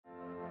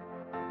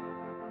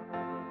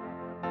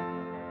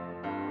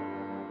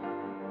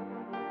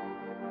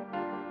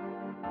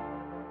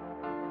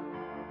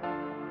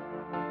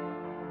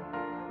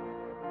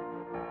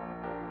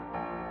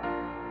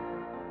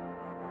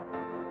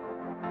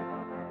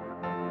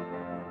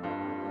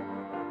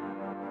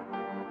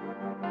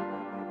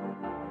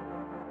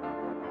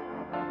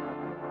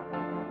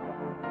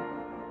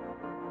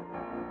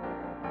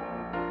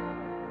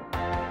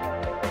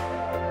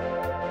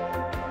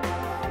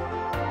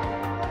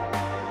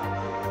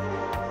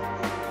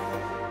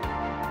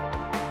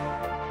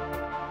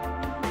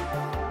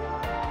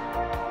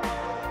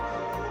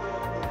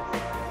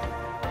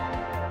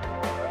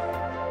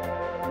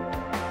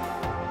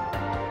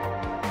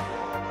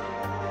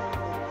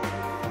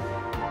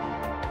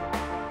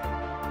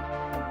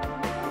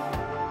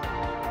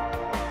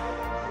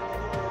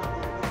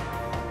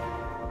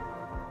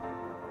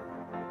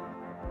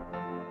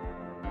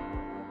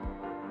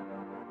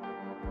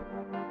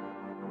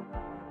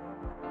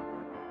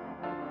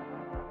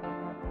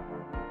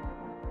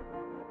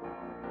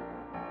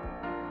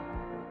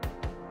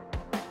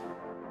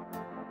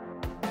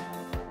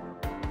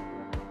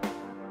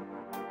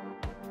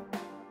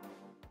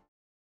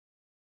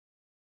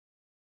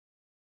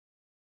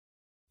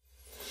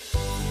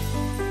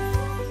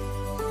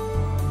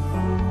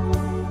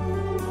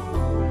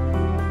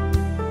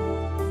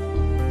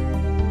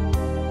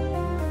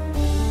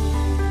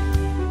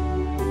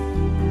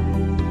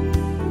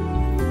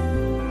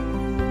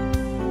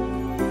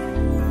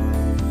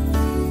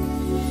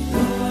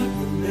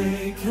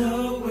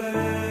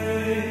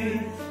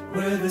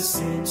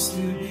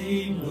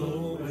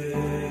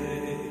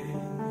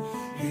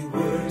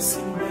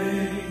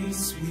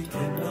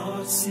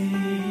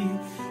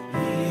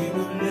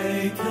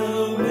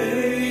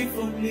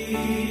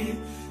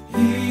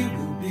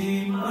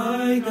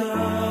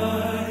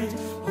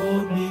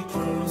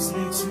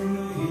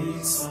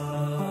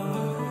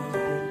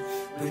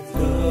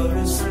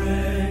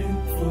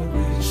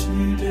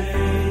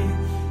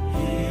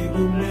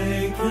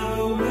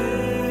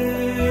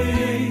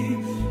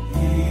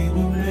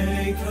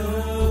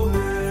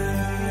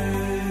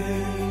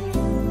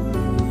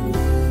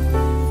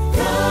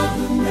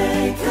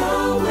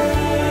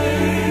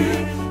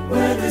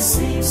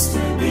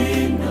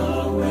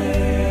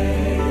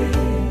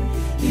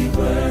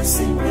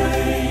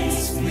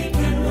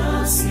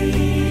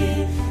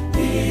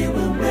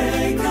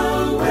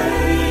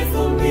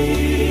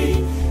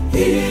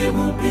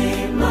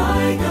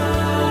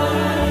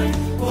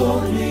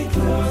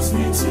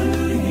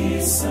to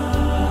his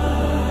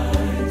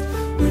side.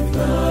 With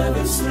love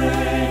and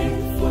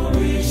strength for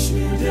each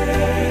new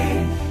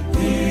day,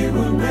 he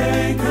will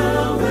make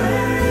a way.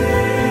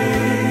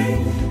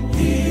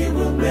 He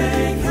will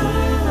make a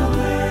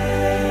way.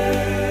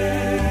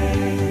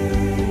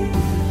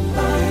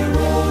 By a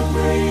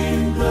roadway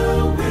in the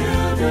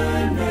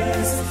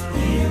wilderness,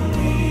 he'll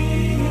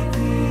lead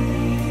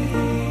thee.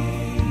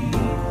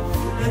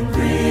 And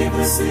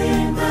rivers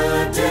in the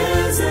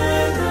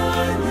desert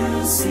I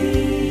will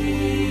see.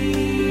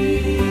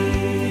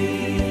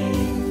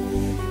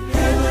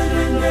 Heaven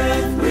and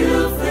earth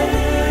will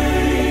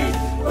fade,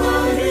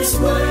 but his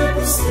word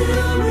will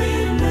still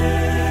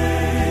remain.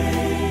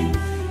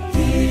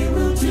 He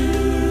will do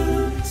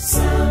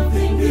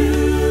something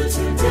new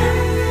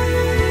today.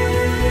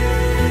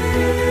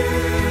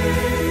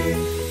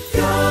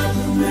 God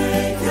will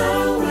make a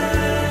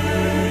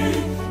way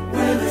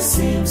where there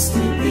seems to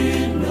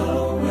be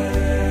no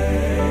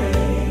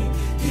way.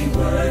 He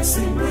works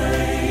in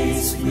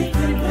ways we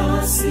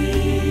cannot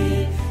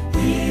see.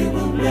 He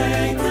will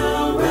make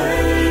a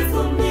way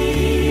for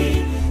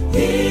me.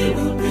 He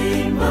will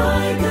be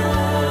my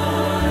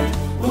guide.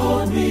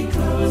 Hold me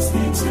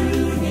closely to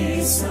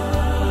his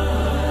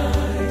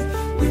side.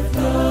 With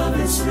love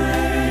and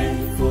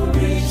strength for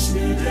each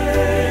new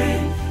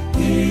day,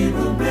 he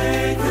will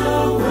make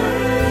a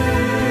way.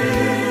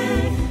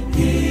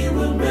 He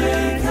will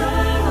make a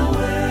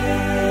way.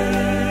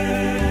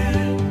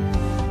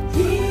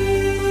 He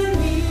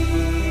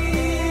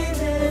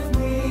leadeth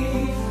me,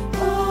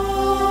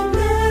 oh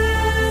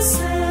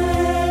blessed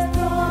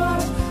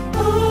thought,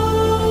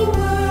 oh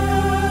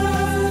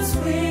words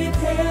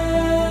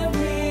prepare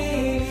me,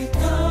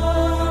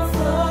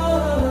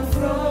 comfort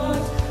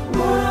fraught.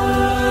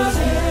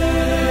 Whate'er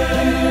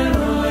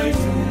I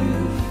do,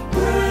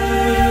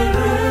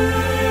 where'er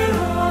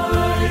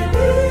I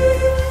be,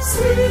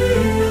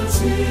 still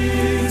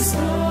 'tis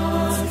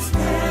God's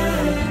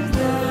hand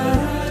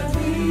that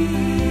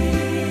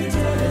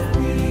leadeth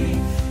me.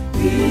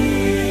 He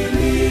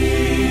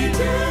leadeth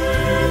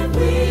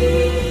me,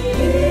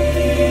 he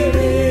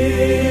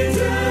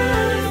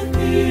leadeth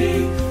me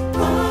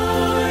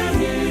by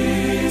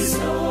his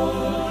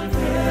own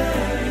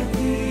hand.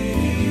 He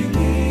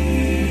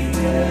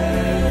leadeth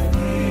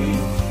me.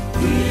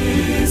 He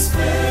is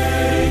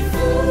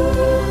faithful,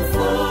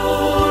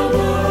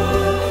 follower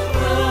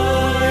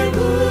I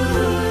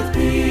would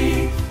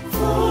be,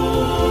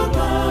 for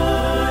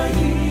by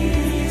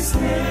his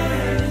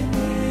hand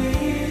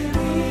he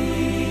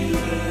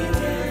leadeth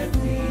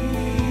me.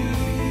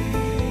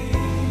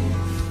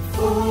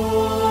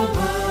 For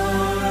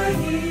by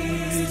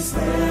his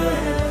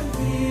hand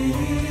he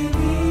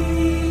leadeth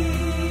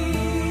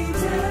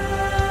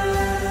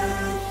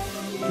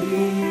me.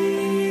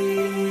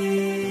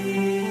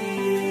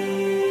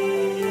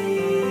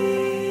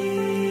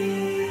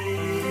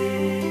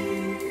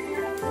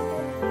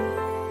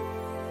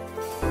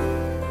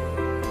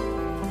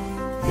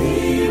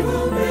 He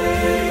will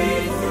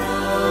make a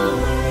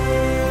way.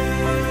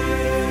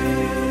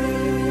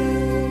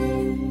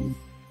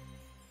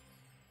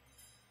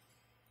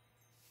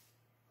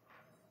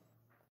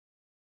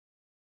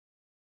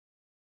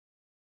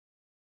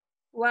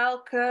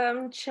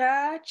 Welcome,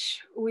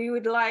 church. We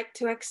would like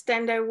to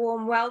extend a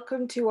warm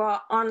welcome to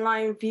our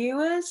online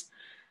viewers.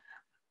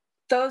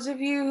 Those of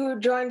you who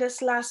joined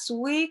us last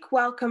week,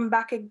 welcome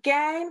back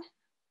again.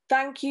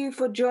 Thank you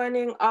for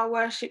joining our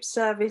worship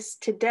service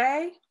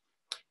today.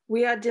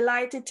 We are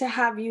delighted to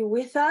have you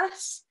with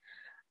us,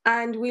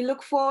 and we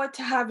look forward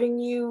to having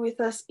you with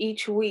us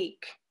each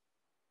week.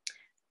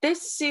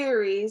 This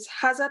series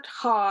has at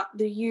heart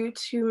the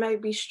youth who may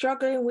be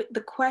struggling with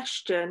the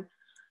question,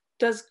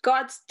 does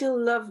God still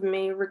love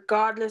me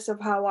regardless of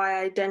how I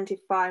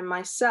identify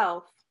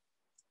myself?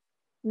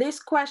 This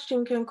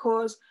question can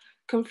cause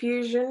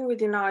confusion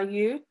within our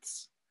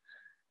youths,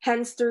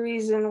 hence the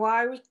reason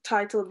why we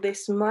titled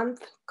this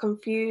month,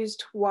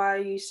 Confused, Why Are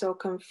You So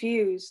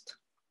Confused?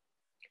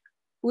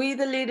 We,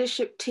 the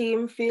leadership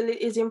team, feel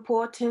it is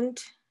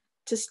important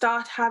to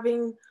start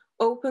having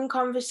open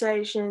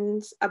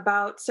conversations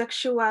about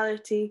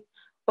sexuality,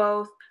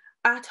 both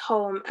at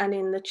home and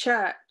in the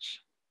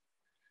church.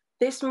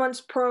 This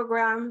month's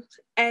program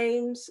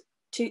aims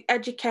to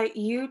educate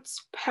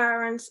youths,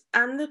 parents,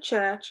 and the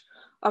church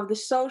of the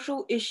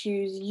social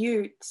issues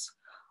youths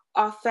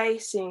are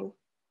facing.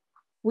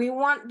 We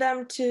want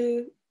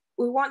the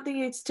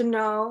youths to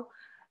know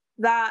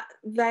that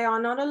they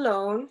are not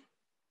alone,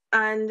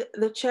 and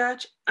the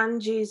church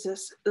and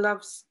Jesus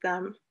loves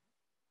them.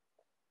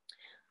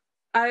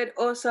 I'd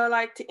also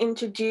like to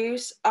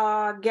introduce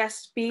our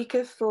guest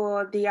speaker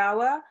for the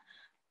hour,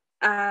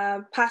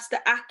 Pastor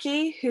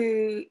Aki,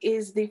 who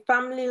is the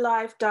Family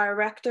Life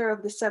Director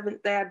of the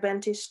Seventh-day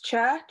Adventist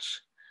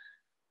Church.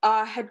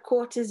 Our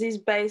headquarters is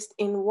based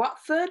in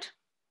Watford.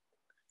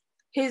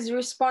 His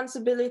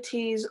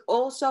responsibilities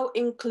also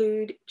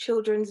include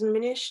children's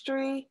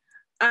ministry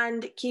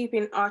and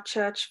keeping our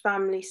church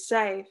family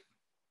safe.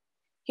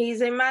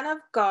 He's a man of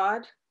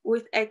God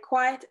with a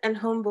quiet and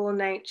humble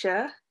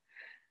nature.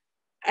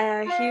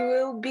 He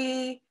will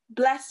be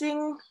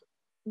blessing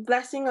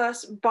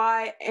us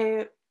by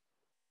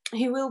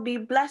he will be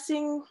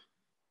blessing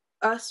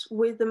us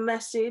with the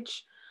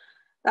message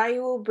that he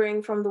will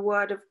bring from the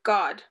Word of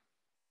God.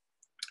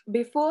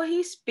 Before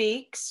he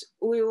speaks,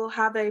 we will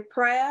have a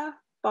prayer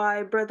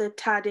by Brother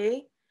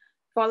Taddy,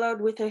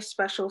 followed with a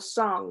special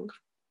song.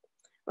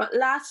 But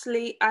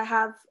lastly, I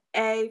have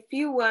a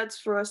few words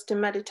for us to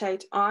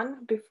meditate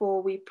on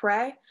before we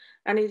pray,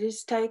 and it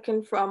is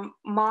taken from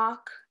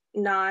Mark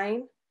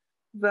 9,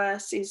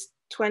 verses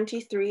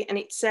 23, and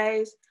it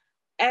says,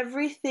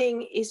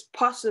 "Everything is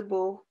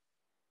possible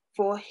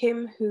for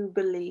him who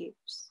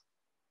believes."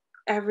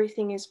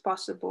 Everything is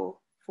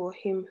possible for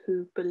him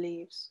who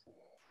believes.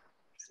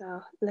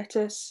 So let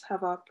us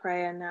have our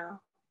prayer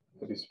now.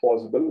 If it is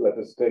possible, let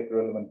us take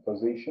relevant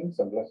positions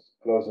and let's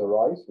close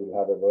our eyes. We'll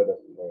have a word of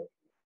prayer.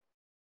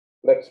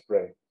 Let's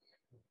pray.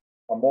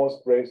 Our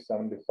most gracious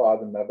Heavenly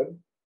Father in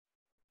heaven,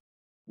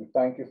 we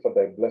thank you for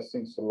thy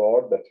blessings,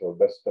 Lord, that you have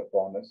bestowed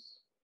upon us.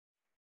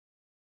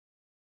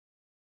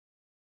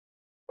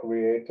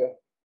 Creator,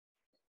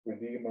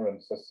 Redeemer,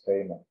 and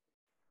Sustainer.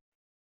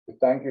 We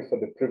thank you for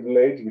the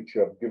privilege which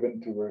you have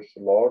given to us,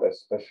 Lord,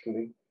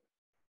 especially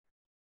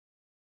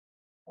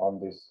on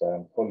this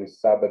holy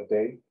Sabbath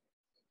day,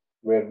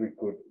 where we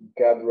could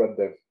gather at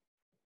the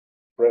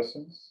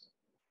presence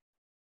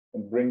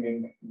and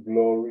bringing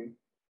glory,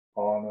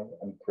 honor,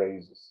 and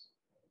praises.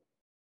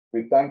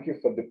 We thank you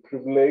for the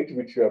privilege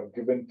which you have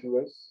given to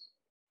us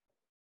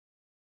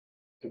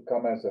to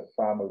come as a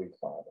family,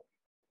 Father.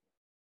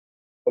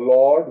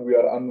 Lord, we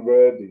are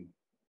unworthy.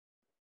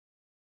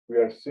 We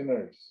are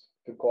sinners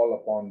to call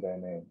upon thy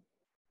name.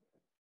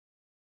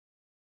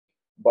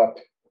 But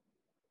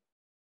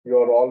you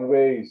are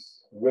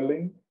always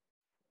willing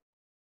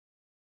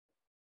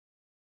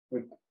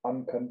with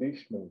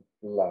unconditional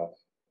love.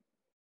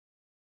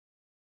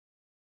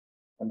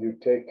 And you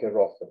take care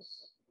of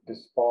us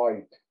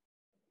despite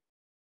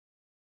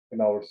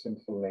in our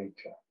sinful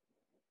nature.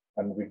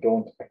 And we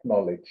don't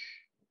acknowledge.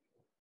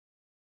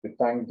 We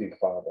thank thee,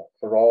 Father,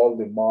 for all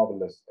the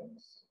marvelous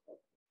things.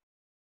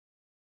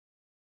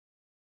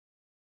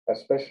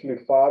 Especially,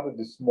 Father,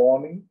 this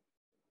morning,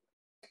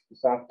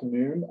 this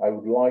afternoon, I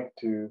would like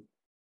to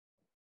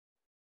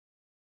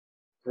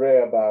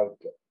pray about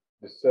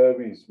the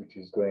service which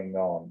is going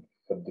on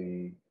for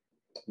the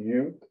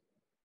youth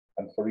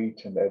and for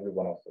each and every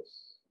one of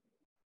us.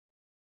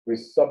 We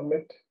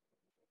submit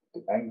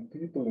the young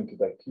people into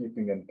thy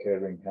keeping and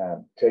caring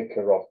hand. Take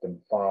care of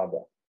them,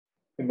 Father,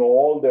 in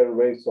all their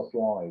ways of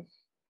life,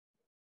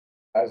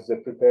 as they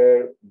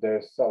prepare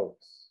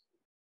themselves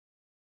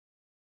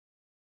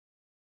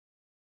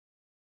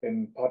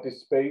in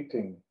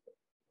participating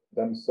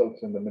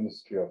themselves in the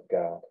ministry of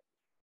God.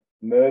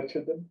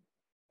 Nurture them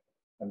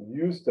and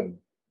use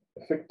them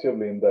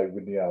effectively in thy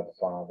vineyard,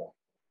 Father.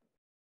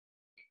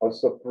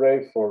 Also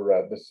pray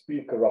for the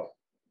speaker of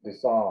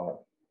this hour.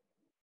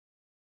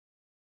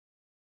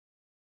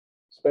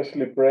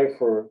 Especially pray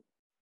for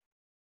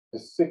the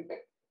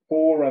sick,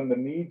 poor, and the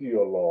needy,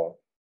 O Lord.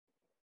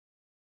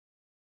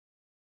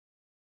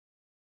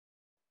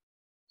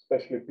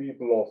 Especially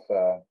people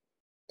of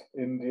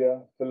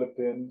India,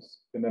 Philippines,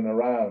 in and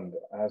around,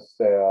 as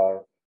there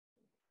are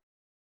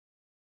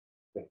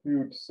a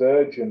huge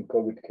surge in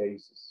COVID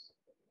cases.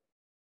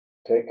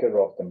 Take care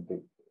of them,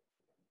 people,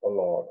 O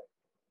Lord.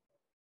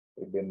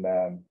 We've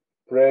been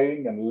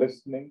praying and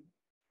listening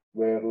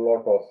where a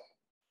lot of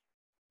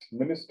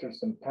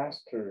ministers and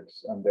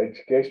pastors and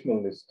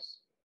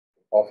educationalists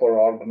of our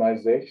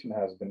organization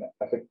has been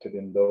affected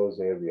in those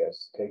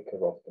areas. Take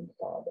care of them,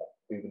 Father.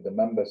 Be with the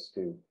members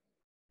too.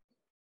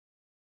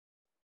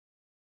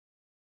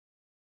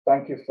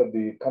 Thank you for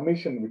the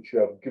commission which you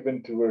have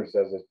given to us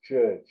as a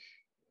church.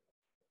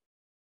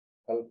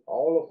 Help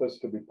all of us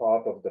to be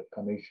part of that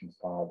commission,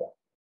 Father.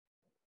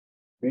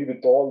 Be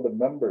with all the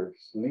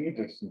members,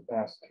 leaders, and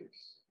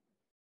pastors.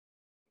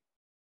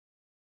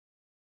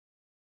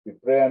 We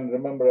pray and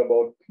remember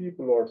about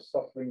people who are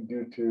suffering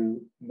due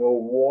to no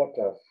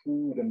water,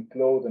 food, and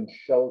clothes and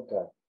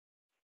shelter,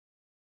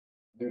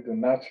 due to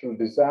natural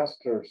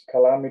disasters,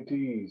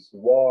 calamities,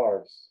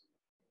 wars.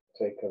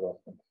 Take care of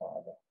them,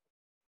 Father.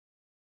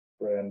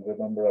 Pray and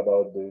remember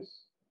about these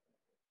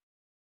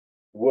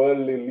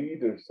worldly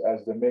leaders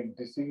as they make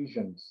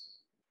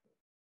decisions.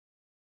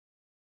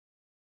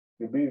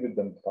 You be with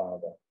them,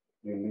 Father.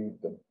 You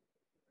lead them.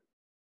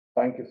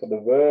 Thank you for the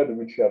word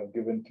which you have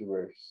given to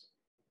us.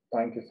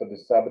 Thank you for the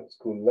Sabbath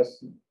school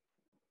lesson.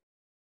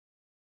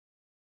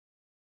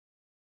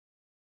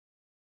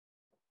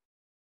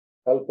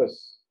 Help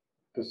us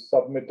to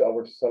submit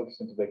ourselves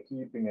into the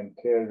keeping and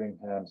caring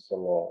hands, O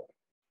Lord.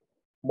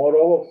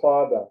 Moreover,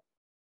 Father,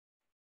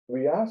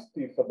 we ask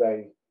thee for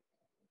thy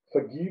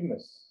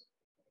forgiveness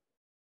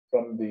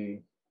from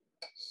the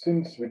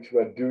sins which we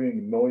are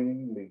doing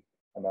knowingly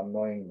and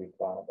unknowingly,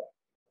 Father.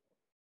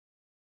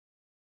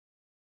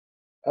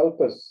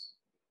 Help us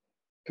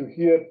to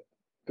hear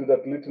to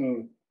that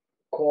little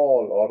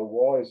call or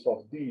voice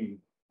of thee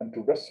and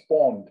to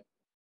respond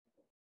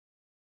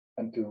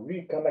and to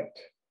reconnect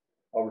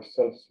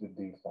ourselves with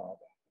thee,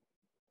 Father.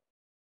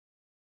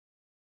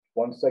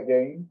 Once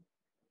again,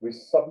 we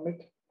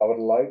submit our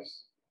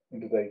lives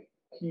into thy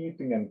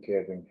keeping and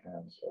caring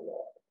hands, O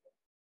Lord.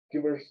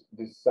 Give us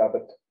these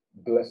Sabbath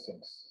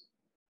blessings.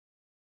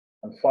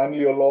 And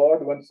finally, O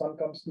Lord, when sun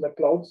comes in the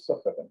clouds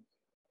of heaven,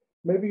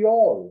 may we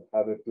all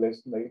have a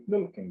place in the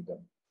eternal kingdom.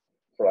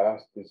 For I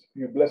ask these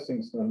few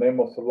blessings in the name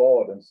of the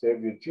Lord and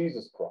Savior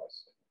Jesus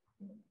Christ.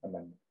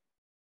 Amen.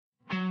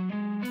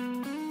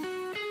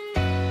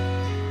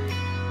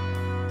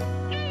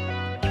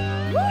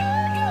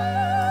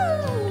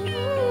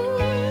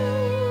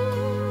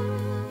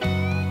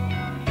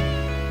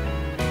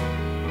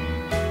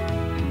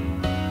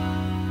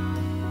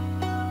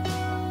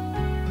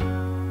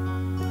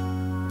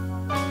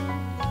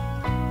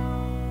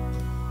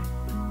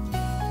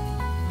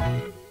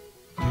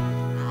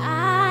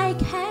 I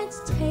can't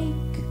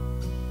take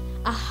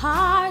a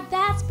heart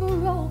that's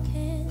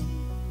broken,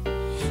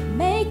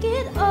 make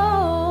it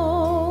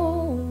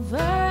over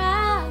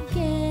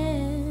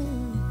again.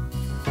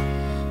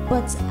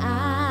 But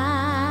I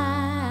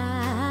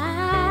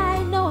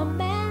know a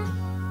man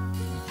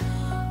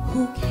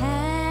who can.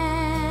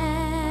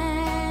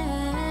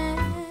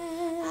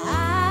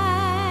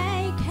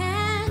 I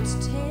can't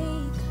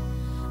take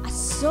a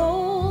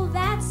soul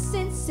that's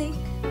sin sick,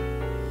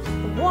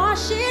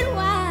 wash it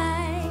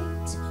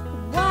white,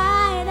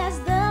 white as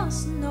the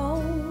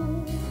snow.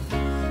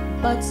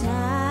 But I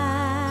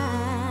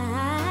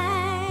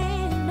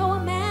know a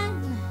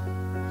man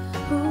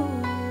who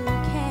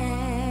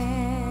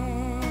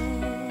can.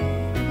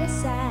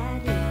 Yes,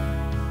 I do.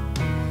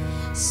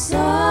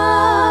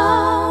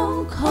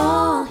 Some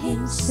call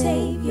him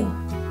Savior,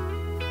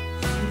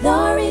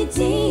 the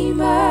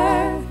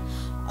Redeemer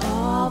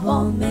of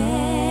all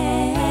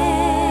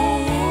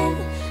men.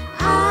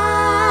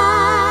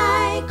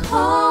 I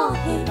call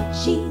him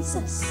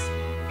Jesus,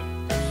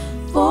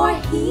 for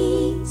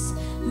he's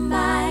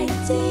my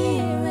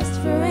dearest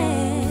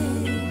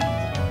friend.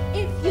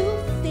 If you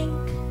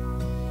think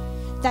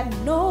that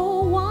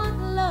no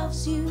one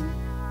loves you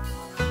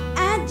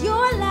and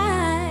your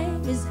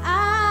life is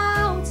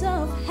out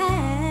of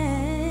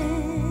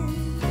hand,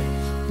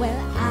 well,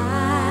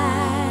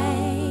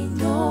 I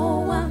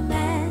know a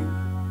man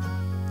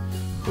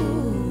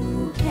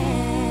who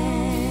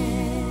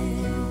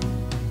can.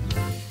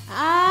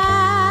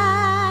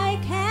 I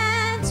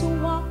can't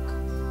walk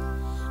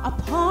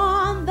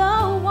upon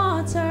the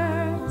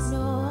waters,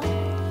 no,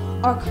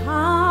 or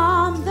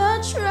calm the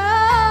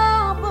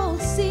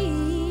troubled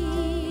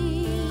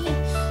sea,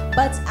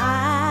 but I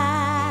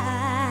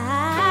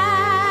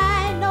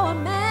know a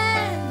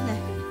man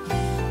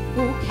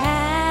who can.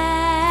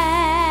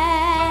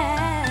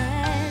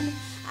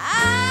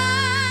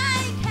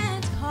 I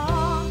can't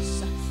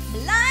cause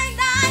blind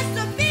eyes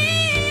to be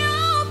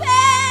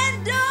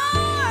opened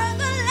or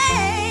the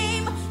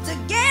lame to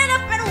get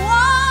up and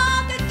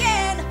walk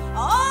again.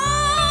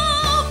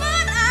 Oh,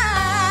 but I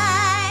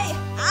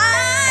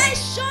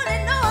surely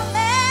know a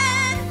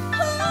man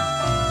who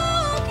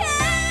can.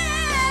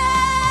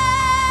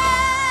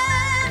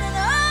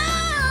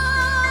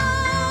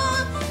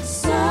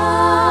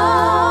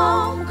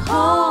 Some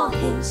call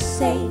him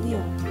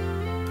Savior,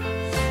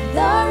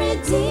 the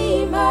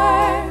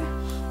Redeemer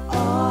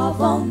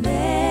of all men.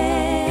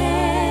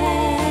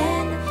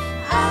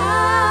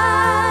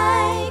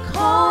 I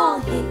call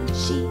him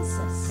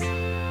Jesus,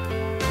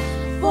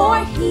 for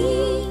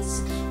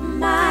he's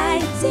my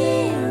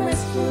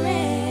dearest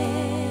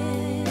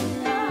friend.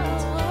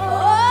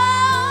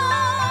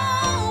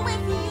 Oh,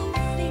 if you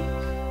think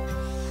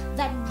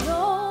that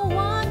no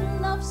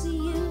one loves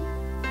you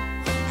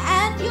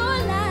and your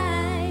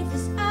life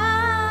is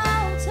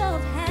out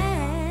of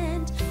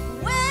hand,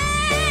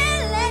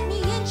 well, let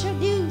me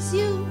introduce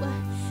you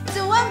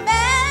to a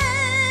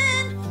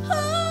man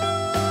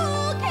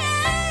who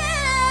can.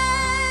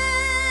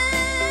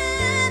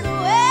 Well,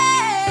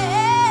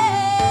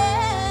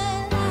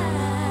 I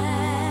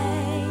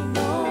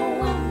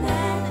know a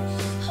man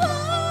who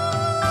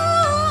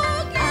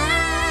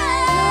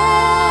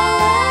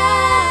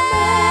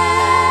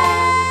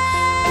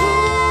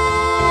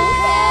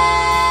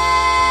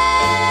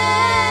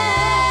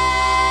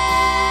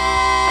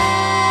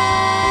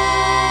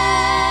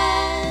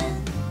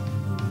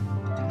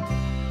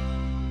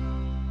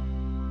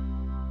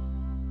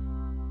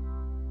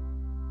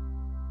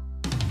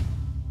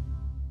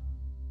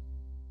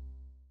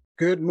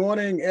Good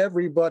morning,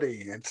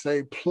 everybody. It's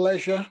a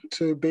pleasure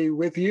to be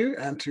with you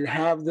and to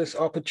have this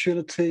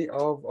opportunity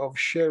of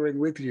sharing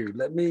with you.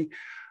 Let me,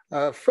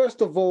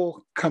 first of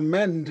all,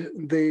 commend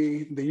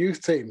the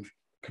youth team,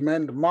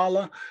 commend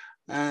Marla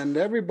and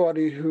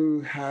everybody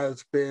who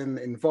has been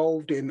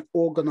involved in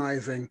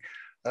organizing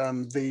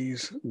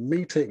these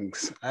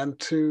meetings and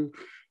to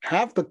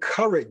have the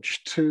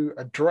courage to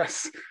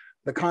address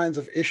the kinds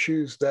of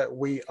issues that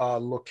we are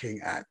looking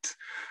at.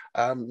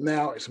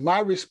 Now, it's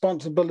my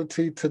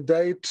responsibility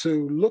today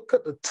to look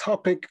at the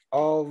topic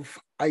of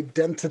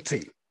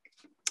identity.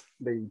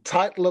 The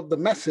title of the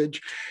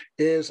message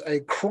is A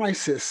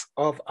Crisis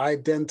of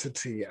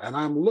Identity, and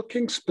I'm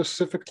looking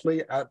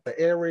specifically at the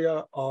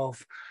area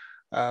of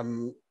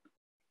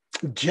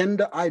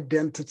gender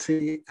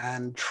identity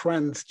and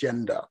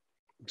transgender.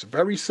 It's a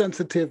very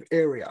sensitive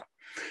area.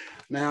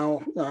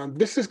 Now,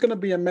 this is going to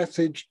be a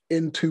message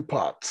in two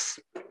parts.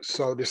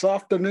 So this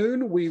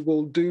afternoon, we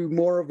will do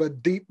more of a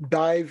deep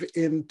dive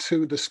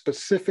into the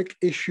specific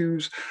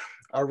issues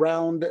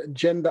around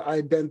gender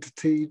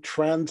identity,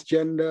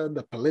 transgender,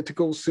 the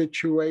political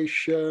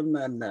situation,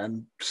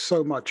 and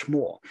so much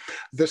more.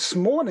 This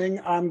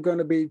morning, I'm going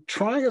to be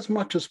trying as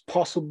much as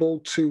possible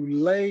to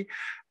lay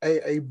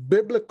a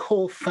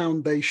biblical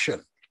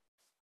foundation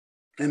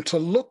and to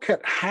look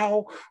at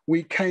how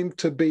we came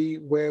to be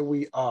where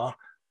we are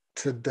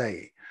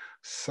today.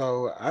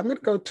 So I'm going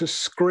to go to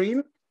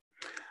screen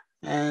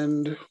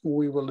and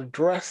we will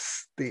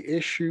address the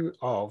issue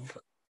of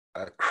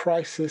a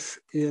crisis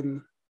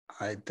in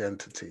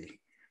identity.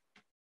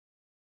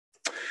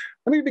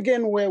 Let me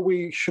begin where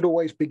we should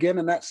always begin,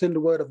 and that's in the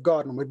Word of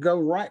God. And we go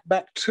right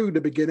back to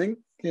the beginning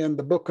in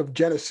the book of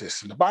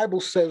Genesis. And the Bible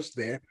says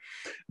there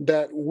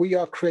that we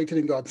are created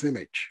in God's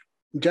image.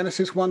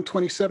 Genesis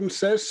 1:27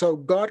 says, so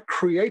God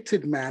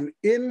created man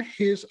in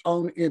his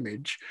own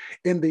image.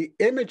 In the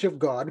image of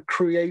God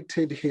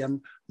created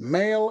him,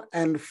 male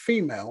and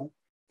female,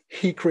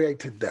 he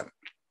created them.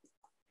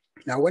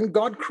 Now, when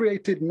God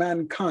created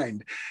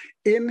mankind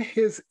in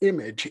his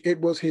image,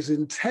 it was his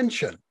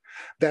intention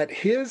that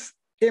his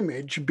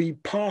image be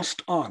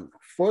passed on.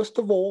 First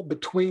of all,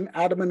 between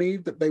Adam and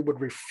Eve, that they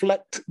would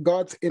reflect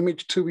God's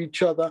image to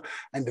each other,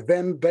 and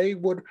then they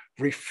would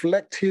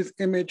reflect his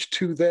image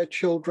to their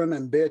children,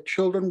 and their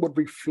children would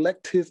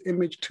reflect his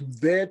image to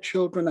their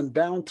children, and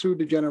down through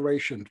the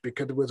generations,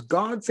 because it was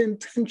God's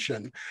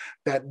intention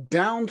that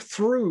down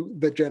through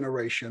the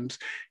generations,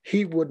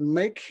 he would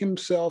make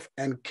himself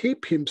and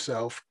keep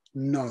himself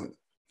known.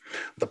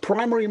 The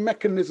primary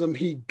mechanism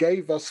he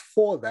gave us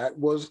for that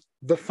was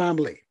the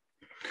family.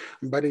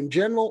 But in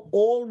general,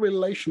 all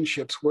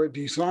relationships were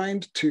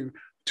designed to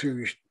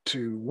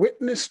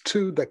witness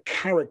to the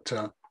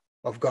character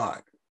of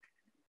God.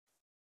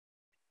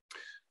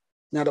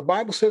 Now, the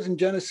Bible says in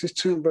Genesis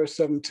 2 and verse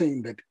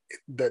 17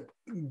 that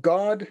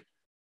God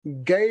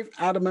gave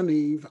Adam and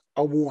Eve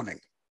a warning.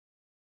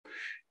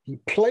 He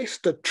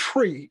placed a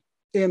tree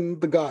in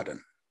the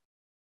garden.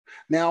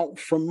 Now,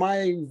 from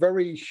my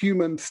very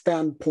human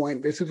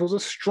standpoint, this was a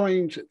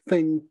strange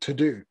thing to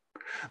do,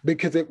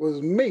 because it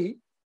was me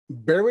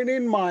bearing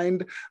in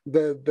mind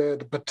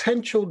the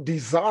potential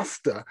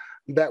disaster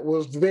that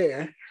was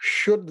there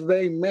should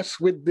they mess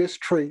with this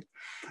tree.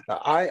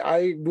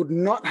 I would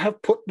not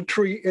have put the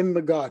tree in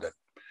the garden.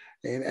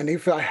 And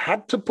if I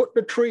had to put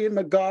the tree in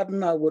the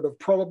garden, I would have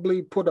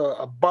probably put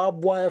a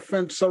barbed wire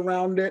fence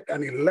around it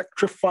and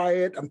electrify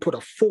it and put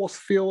a force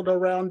field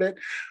around it.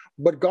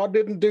 But God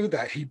didn't do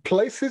that. He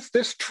places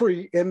this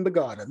tree in the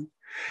garden,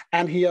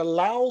 and he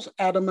allows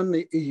Adam and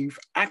Eve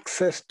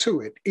access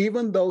to it,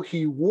 even though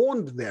he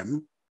warned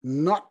them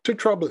not to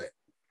trouble it.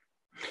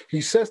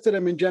 He says to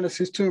them in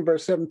Genesis 2 and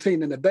verse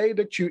 17, in the day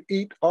that you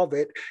eat of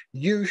it,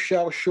 you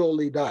shall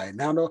surely die.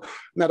 Now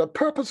the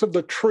purpose of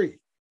the tree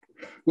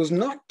was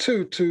not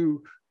to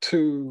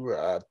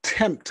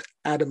tempt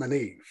Adam and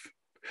Eve.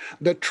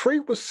 The tree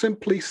was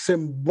simply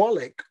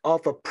symbolic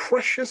of a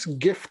precious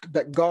gift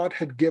that God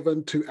had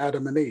given to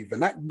Adam and Eve.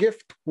 And that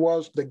gift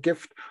was the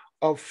gift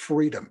of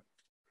freedom.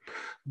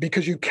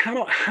 Because you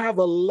cannot have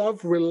a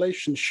love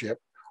relationship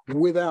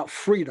without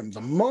freedom.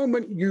 The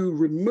moment you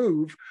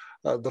remove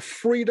the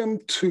freedom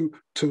to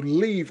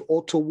leave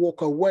or to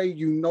walk away,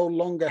 you no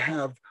longer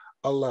have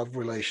a love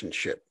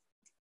relationship.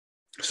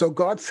 So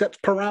God sets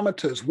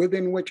parameters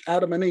within which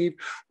Adam and Eve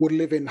would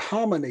live in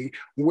harmony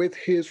with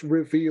his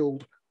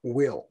revealed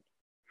will.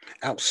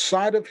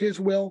 Outside of his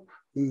will,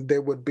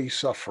 there would be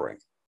suffering.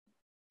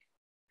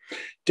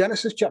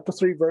 Genesis chapter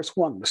 3, verse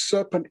 1, the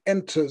serpent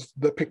enters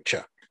the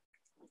picture.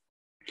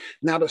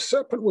 Now the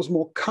serpent was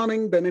more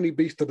cunning than any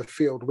beast of the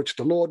field which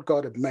the Lord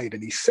God had made.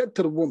 And he said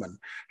to the woman,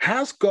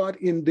 has God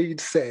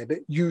indeed said,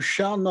 you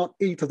shall not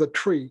eat of the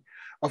tree,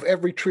 of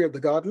every tree of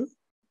the garden?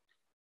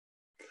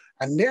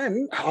 And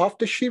then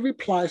after she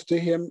replies to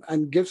him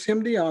and gives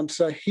him the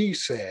answer, he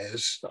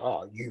says,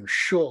 you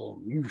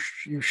shall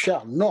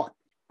not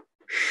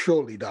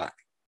surely die.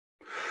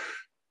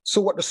 So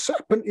what the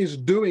serpent is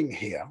doing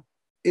here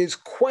is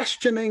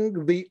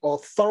questioning the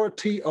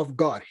authority of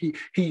God. He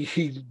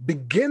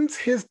begins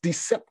his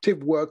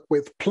deceptive work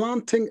with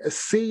planting a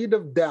seed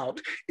of doubt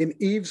in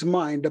Eve's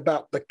mind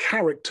about the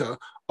character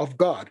of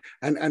God.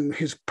 And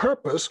his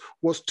purpose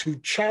was to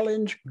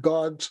challenge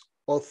God's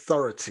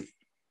authority.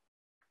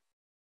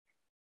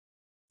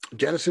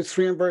 Genesis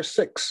 3 and verse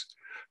 6.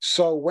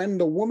 So when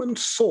the woman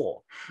saw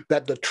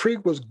that the tree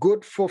was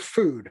good for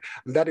food,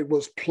 that it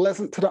was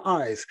pleasant to the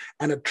eyes,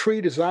 and a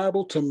tree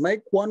desirable to make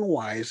one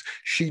wise,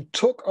 she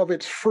took of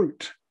its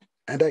fruit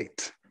and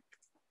ate.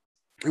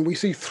 And we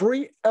see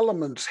three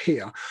elements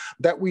here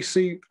that we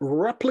see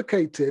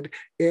replicated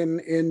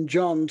in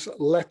John's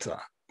letter.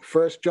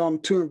 1 John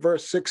 2 and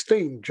verse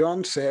 16,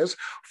 John says,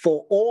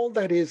 "For all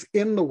that is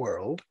in the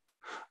world,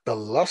 the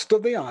lust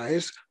of the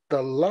eyes,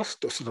 the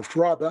lust of the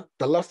flesh,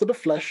 the lust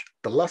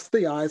of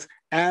the eyes,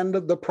 and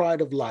the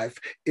pride of life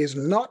is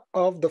not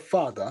of the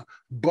Father,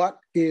 but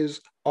is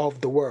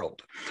of the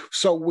world."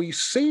 So we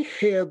see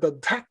here the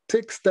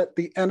tactics that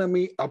the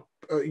enemy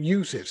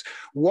uses,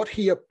 what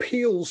he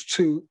appeals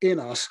to in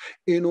us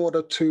in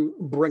order to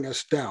bring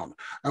us down.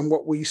 And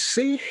what we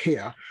see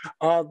here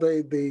are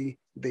the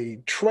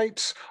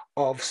traits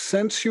of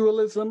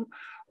sensualism,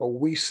 or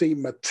we see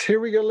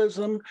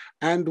materialism,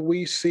 and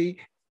we see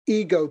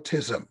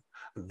egotism.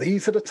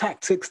 These are the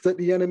tactics that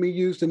the enemy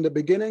used in the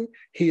beginning.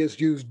 He has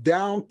used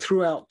down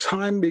throughout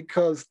time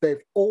because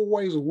they've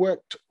always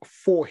worked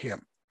for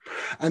him.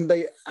 And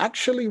they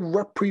actually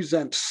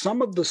represent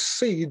some of the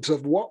seeds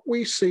of what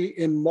we see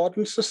in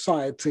modern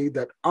society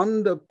that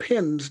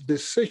underpins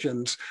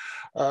decisions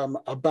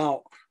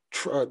about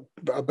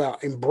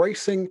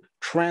embracing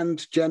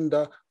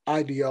transgender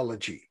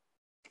ideology.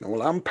 And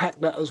we'll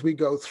unpack that as we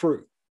go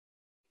through.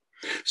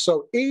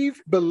 So Eve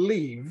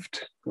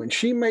believed, when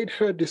she made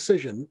her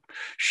decision,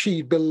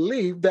 she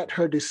believed that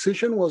her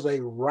decision was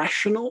a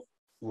rational,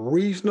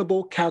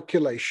 reasonable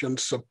calculation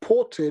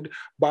supported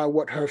by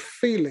what her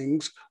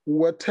feelings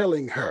were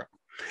telling her.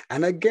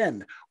 And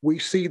again, we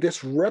see this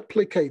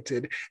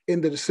replicated in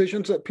the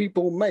decisions that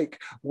people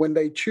make when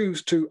they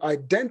choose to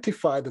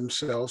identify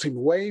themselves in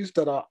ways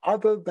that are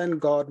other than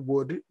God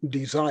would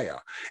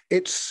desire.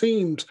 It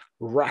seems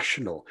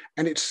rational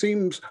and it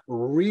seems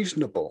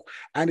reasonable,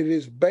 and it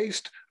is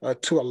based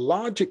to a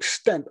large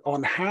extent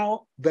on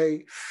how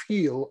they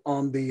feel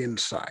on the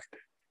inside.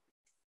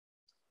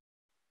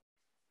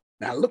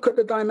 Now look at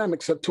the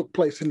dynamics that took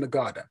place in the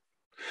garden.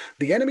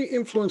 The enemy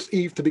influenced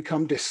Eve to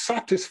become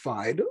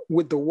dissatisfied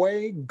with the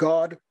way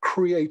God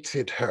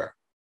created her.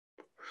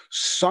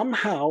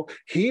 Somehow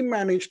he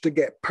managed to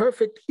get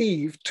perfect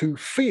Eve to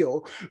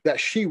feel that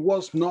she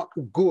was not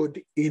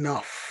good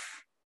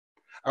enough.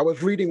 I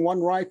was reading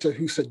one writer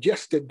who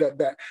suggested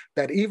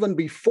that even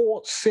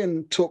before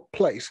sin took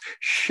place,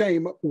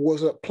 shame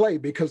was at play,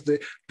 because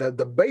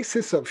the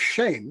basis of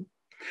shame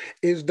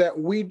is that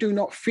we do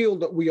not feel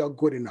that we are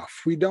good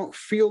enough. We don't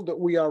feel that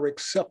we are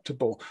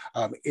acceptable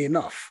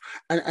enough.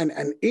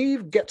 And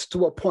Eve gets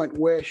to a point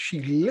where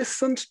she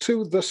listens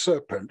to the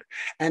serpent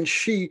and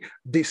she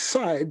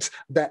decides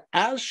that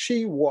as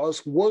she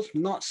was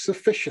not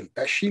sufficient,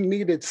 that she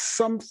needed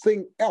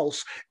something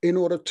else in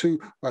order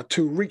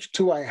to reach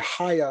to a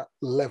higher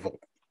level.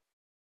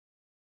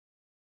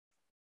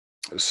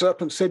 The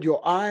serpent said,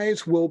 "Your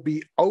eyes will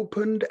be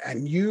opened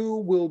and you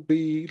will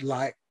be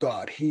like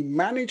God." He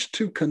managed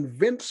to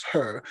convince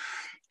her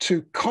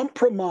to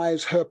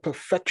compromise her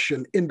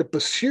perfection in the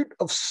pursuit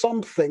of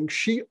something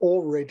she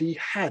already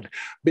had,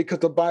 because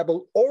the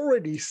Bible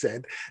already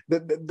said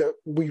that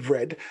we've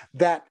read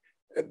that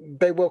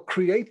they were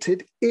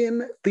created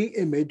in the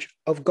image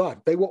of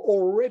God. They were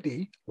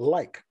already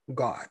like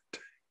God.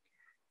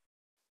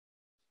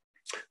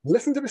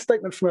 Listen to the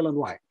statement from Ellen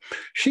White.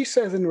 She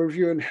says in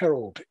Review and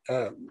Herald,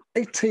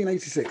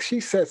 1886, she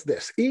says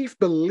this: "Eve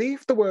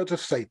believed the words of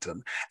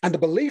Satan, and the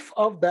belief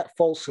of that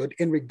falsehood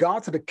in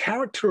regard to the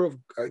character of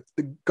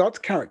God's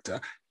character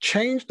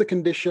changed the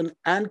condition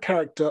and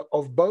character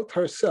of both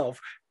herself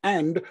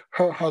and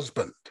her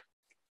husband."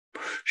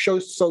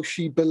 So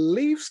she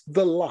believes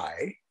the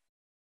lie,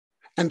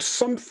 and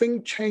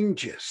something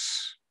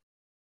changes.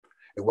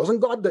 It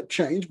wasn't God that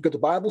changed, because the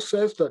Bible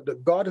says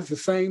that God is the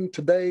same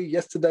today,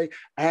 yesterday,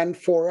 and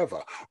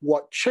forever.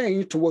 What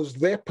changed was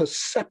their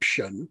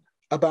perception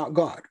about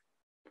God,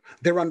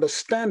 their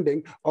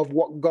understanding of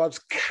what God's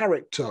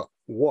character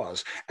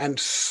was. And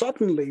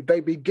suddenly they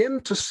begin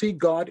to see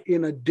God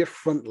in a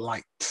different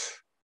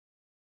light.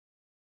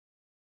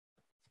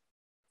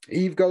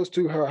 Eve goes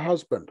to her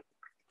husband.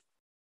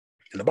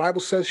 And the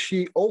Bible says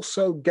she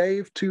also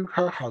gave to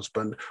her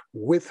husband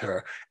with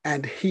her,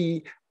 and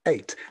he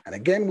ate. And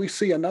again, we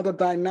see another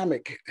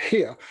dynamic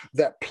here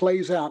that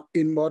plays out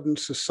in modern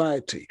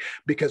society,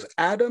 because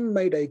Adam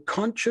made a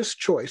conscious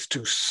choice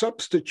to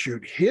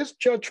substitute his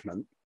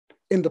judgment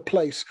in the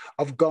place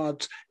of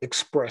God's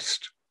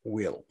expressed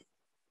will.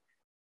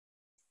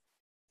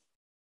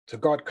 So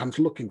God comes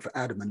looking for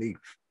Adam and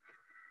Eve.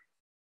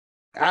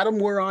 "Adam,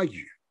 where are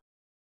you?"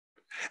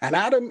 And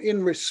Adam,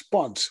 in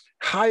response,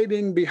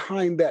 hiding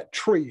behind that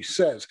tree,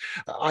 says,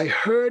 "I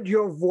heard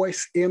your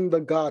voice in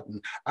the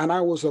garden, and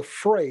I was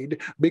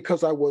afraid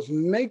because I was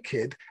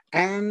naked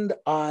and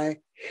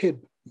I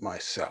hid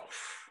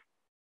myself."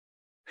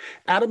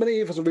 Adam and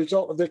Eve, as a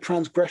result of their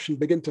transgression,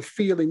 begin to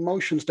feel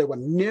emotions they were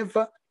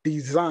never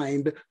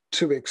designed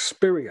to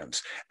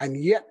experience.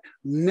 And yet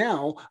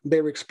now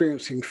they're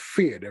experiencing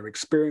fear, they're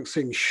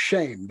experiencing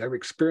shame, they're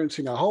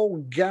experiencing a whole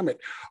gamut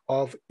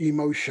of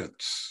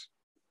emotions.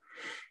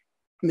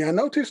 Now,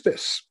 notice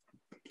this.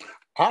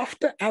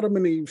 After Adam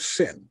and Eve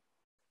sinned,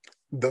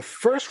 the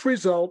first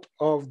result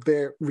of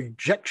their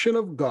rejection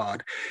of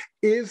God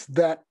is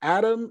that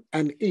Adam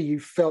and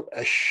Eve felt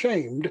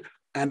ashamed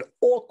and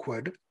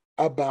awkward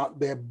about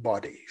their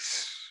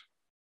bodies.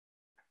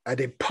 a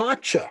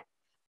departure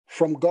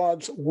from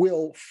God's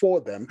will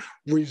for them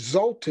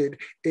resulted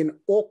in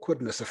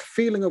awkwardness, a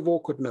feeling of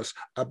awkwardness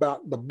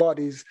about the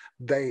bodies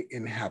they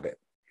inhabit.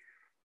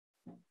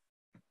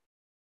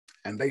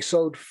 And they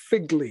sewed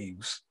fig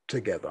leaves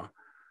together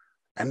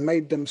and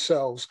made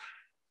themselves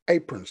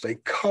aprons. They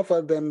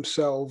cover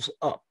themselves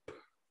up.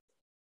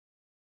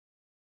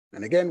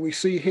 And again, we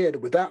see here that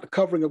without the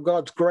covering of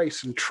God's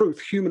grace and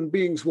truth, human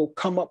beings will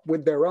come up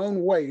with their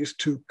own ways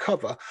to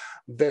cover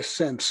their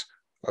sense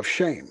of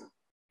shame.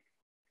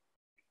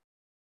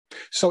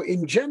 So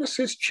in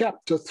Genesis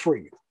chapter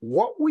 3,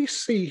 what we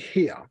see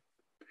here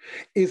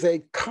is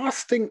a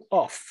casting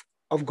off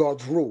of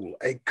God's rule,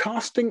 a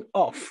casting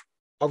off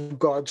of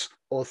God's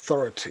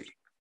authority.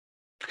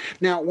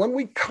 Now, when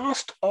we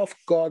cast off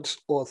God's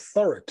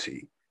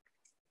authority,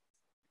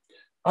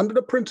 under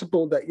the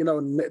principle that,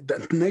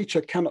 that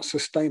nature cannot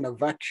sustain a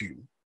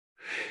vacuum,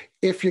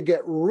 if you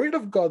get rid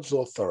of God's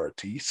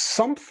authority,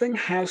 something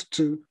has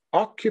to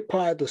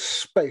occupy the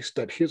space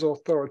that his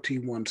authority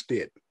once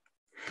did.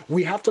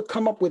 We have to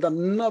come up with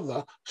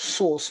another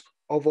source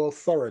of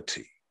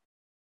authority.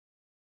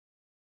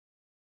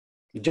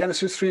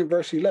 Genesis 3 and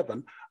verse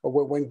 11,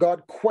 when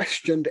God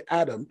questioned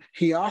Adam,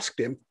 he asked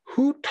him,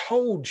 "Who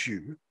told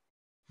you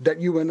that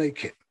you were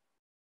naked?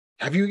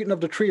 Have you eaten of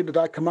the tree that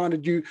I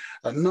commanded you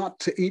not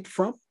to eat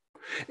from?"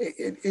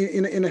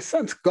 In a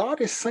sense,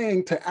 God is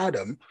saying to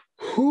Adam,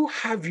 who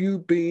have you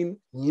been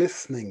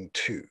listening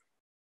to?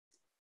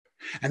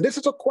 And this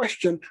is a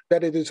question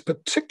that it is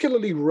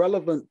particularly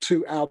relevant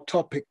to our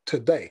topic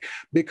today,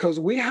 because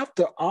we have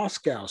to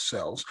ask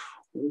ourselves,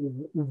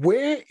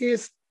 where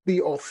is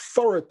the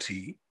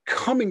authority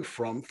coming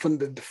from for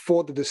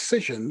the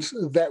decisions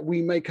that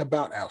we make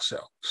about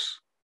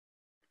ourselves?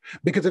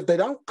 Because if they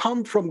don't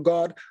come from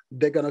God,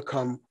 they're going to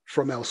come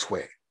from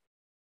elsewhere.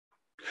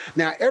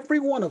 Now, every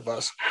one of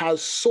us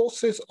has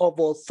sources of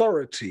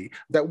authority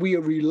that we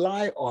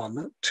rely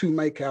on to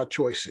make our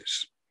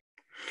choices.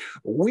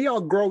 We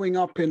are growing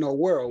up in a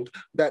world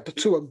that,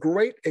 to a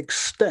great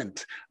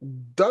extent,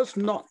 does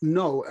not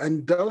know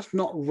and does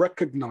not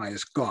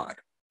recognize God.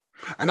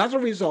 And as a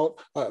result,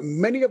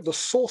 many of the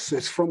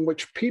sources from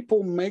which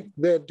people make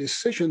their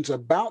decisions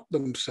about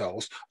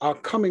themselves are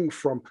coming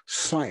from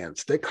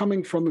science. They're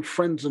coming from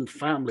friends and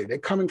family. They're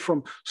coming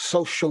from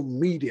social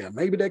media.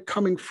 Maybe they're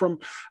coming from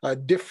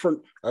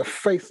different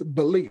faith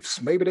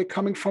beliefs. Maybe they're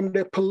coming from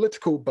their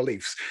political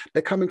beliefs.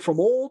 They're coming from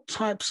all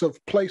types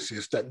of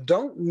places that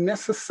don't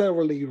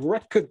necessarily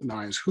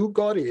recognize who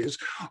God is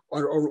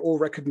or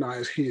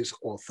recognize his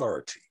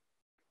authority.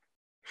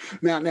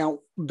 Now,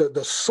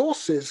 the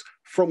sources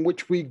from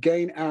which we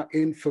gain our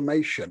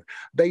information,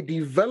 they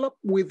develop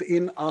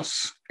within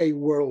us a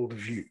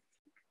worldview.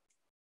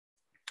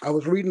 I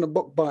was reading a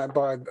book by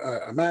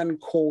a man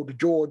called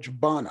George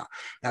Barna.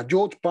 Now,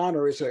 George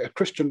Barna is a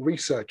Christian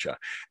researcher,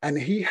 and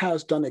he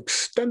has done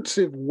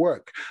extensive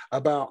work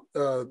about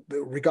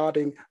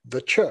regarding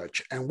the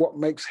church and what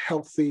makes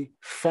healthy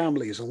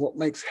families and what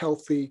makes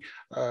healthy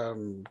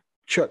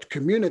church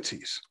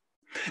communities.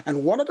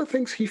 And one of the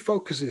things he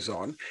focuses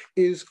on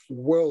is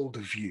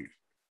worldview.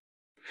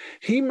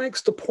 He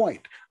makes the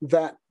point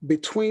that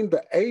between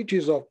the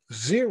ages of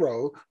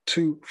 0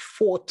 to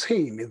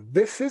 14,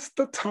 this is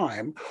the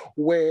time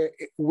where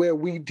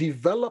we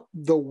develop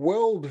the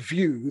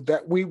worldview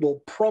that we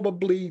will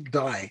probably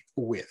die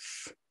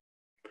with.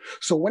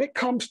 So when it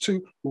comes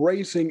to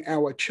raising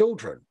our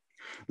children,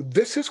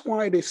 this is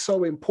why it is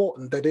so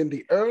important that in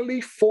the early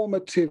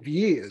formative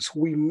years,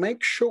 we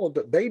make sure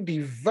that they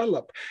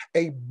develop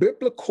a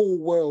biblical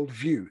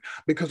worldview,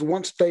 because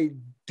once they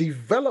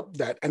develop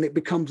that and it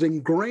becomes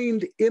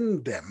ingrained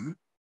in them,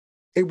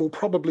 it will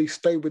probably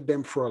stay with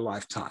them for a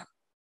lifetime.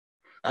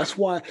 That's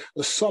why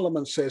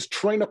Solomon says,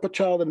 train up a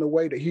child in the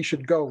way that he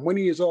should go, and when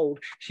he is old,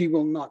 he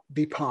will not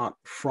depart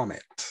from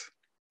it.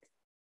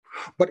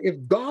 But if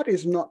God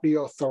is not the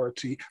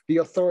authority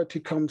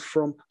comes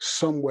from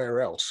somewhere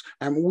else.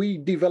 And we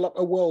develop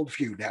a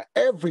worldview. Now,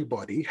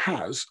 everybody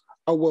has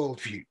a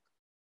worldview.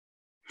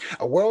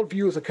 A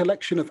worldview is a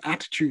collection of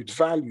attitudes,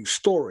 values,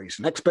 stories,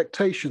 and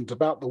expectations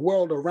about the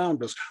world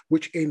around us,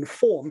 which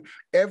inform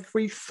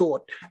every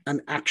thought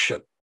and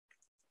action.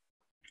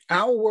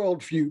 Our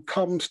worldview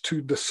comes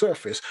to the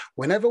surface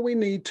whenever we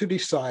need to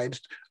decide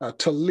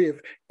to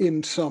live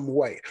in some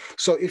way.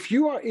 So if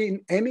you are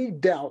in any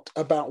doubt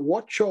about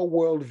what your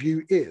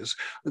worldview is,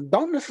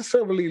 don't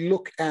necessarily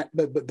look at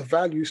the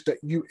values that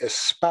you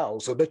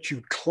espouse or that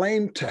you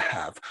claim to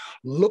have.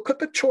 Look at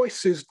the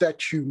choices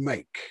that you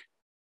make,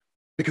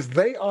 because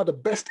they are the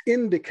best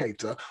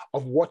indicator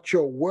of what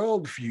your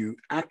worldview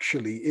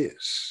actually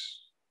is.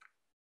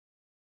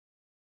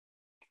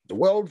 The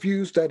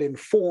worldviews that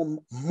inform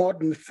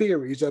modern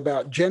theories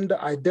about gender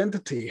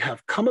identity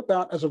have come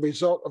about as a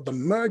result of the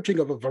merging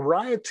of a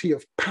variety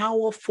of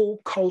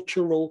powerful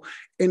cultural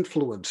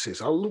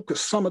influences. I'll look at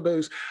some of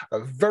those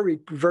very,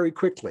 very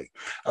quickly.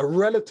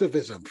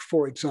 Relativism,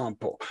 for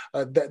example,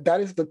 that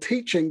is the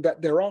teaching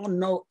that there are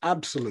no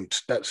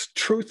absolutes, that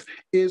truth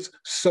is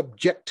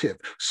subjective.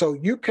 So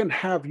you can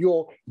have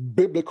your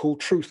biblical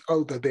truth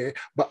over there,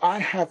 but I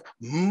have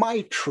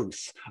my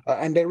truth,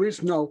 and there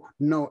is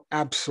no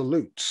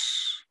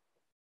absolutes.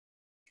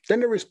 Then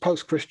there is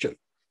post-Christian.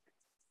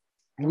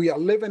 We are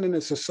living in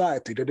a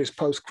society that is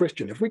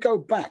post-Christian. If we go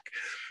back,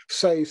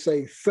 say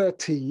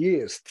 30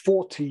 years,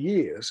 40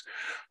 years,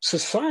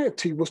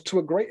 society was to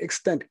a great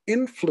extent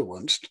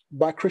influenced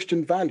by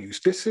Christian values.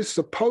 This is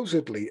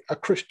supposedly a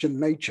Christian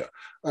nature,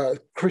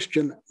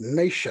 Christian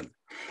nation.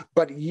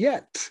 But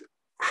yet,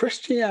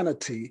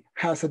 Christianity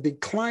has a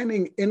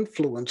declining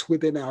influence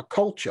within our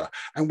culture,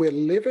 and we're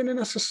living in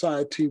a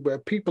society where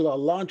people are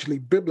largely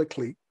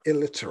biblically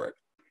illiterate.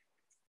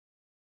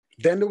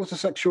 Then there was the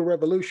sexual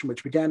revolution,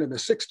 which began in the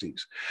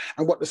 60s.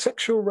 And what the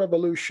sexual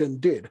revolution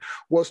did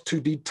was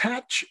to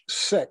detach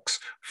sex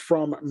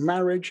from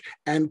marriage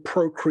and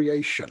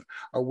procreation.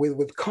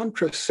 With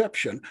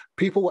contraception,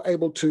 people were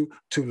able to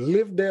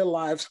live their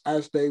lives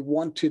as they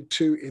wanted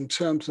to in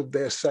terms of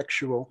their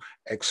sexual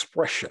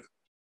expression.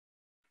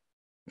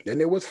 Then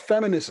there was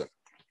feminism.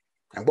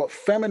 And what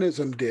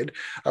feminism did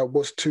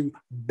was to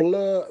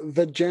blur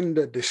the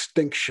gender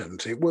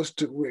distinctions. It was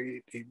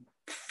it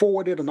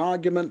forwarded an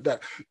argument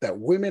that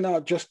women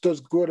are just as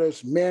good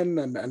as men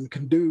and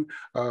can do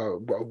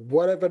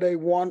whatever they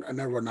want, and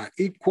they're on an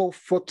equal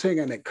footing,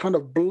 and it kind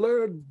of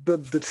blurred the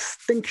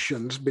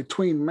distinctions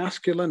between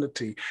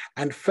masculinity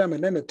and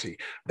femininity.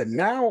 They're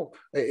now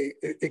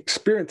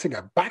experiencing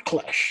a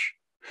backlash,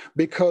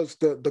 because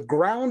the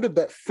ground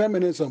that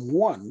feminism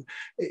won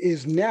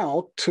is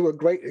now, to a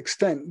great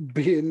extent,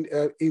 being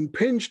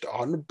impinged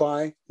on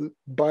by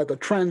the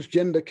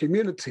transgender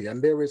community,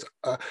 and there is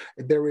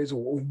a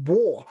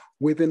war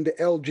within the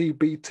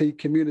LGBT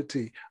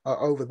community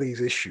over these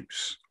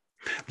issues.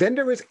 Then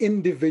there is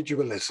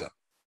individualism.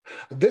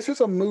 This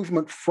is a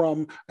movement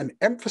from an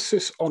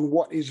emphasis on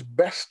what is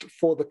best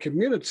for the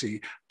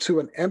community to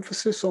an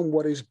emphasis on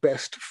what is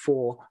best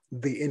for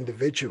the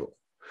individual.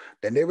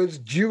 Then there is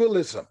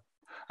dualism.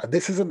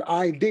 This is an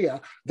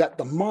idea that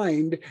the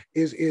mind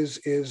is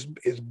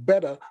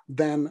better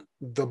than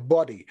the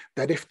body.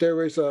 That if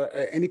there is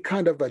any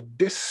kind of a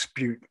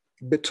dispute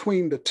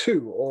between the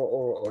two,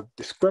 or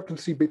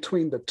discrepancy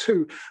between the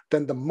two,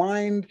 then the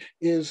mind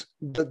is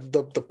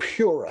the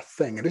purer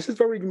thing. And this is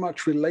very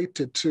much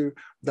related to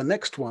the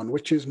next one,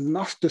 which is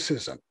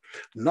Gnosticism.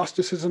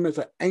 Gnosticism is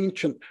an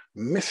ancient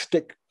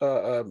mystic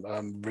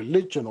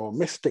religion or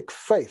mystic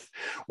faith,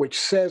 which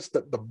says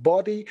that the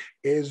body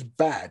is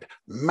bad,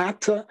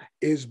 matter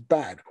is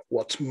bad.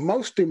 What's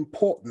most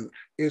important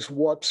is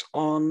what's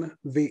on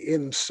the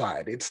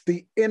inside. It's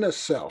the inner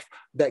self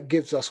that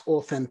gives us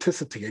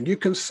authenticity. And you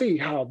can see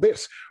how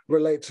this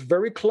relates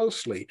very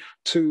closely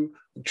to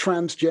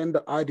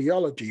transgender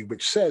ideology,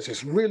 which says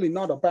it's really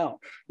not about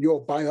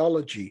your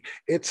biology,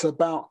 it's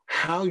about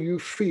how you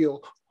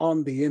feel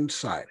on the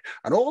inside.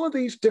 And all of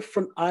these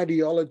different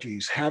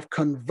ideologies have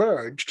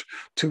converged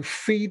to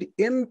feed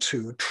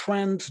into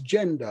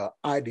transgender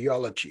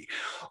ideology.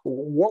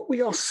 What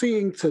we are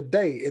seeing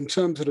today in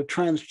terms of the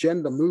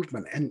transgender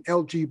movement and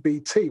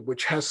LGBT,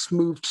 which has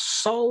moved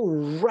so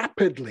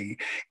rapidly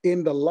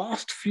in the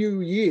last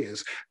few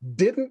years,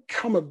 didn't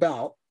come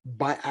about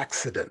by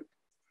accident.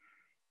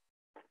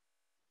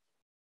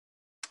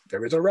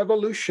 There is a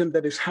revolution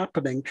that is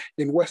happening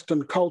in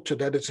Western culture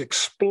that is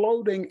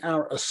exploding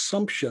our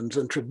assumptions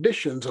and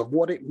traditions of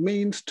what it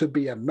means to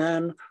be a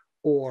man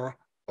or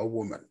a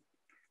woman.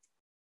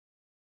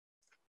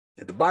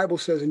 The Bible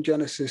says in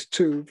Genesis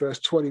 2, verse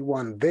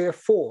 21,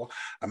 therefore,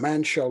 a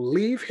man shall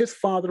leave his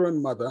father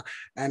and mother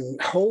and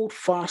hold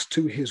fast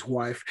to his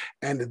wife,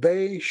 and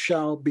they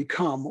shall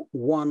become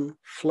one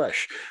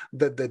flesh.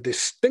 The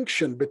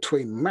distinction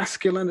between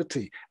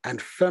masculinity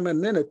and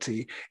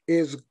femininity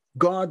is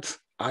God's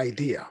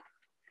idea.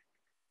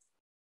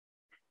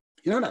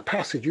 You know that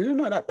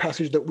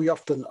passage that we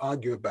often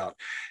argue about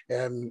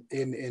in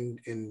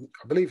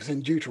I believe it's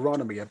in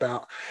Deuteronomy,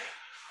 about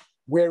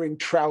wearing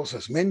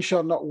trousers. Men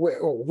shall not wear,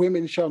 or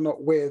women shall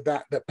not wear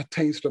that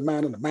pertains to the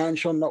man, and the man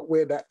shall not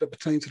wear that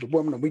pertains to the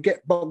woman. And we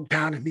get bogged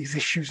down in these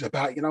issues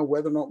about,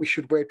 whether or not we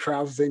should wear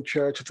trousers in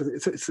church.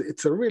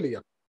 It's a really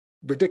a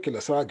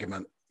ridiculous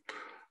argument.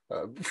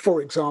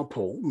 For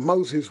example,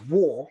 Moses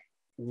wore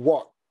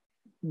what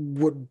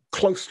would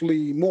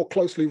more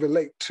closely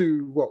relate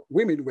to what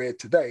women wear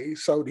today.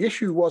 So the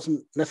issue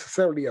wasn't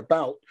necessarily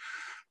about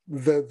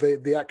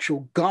the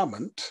actual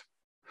garment,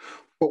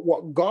 but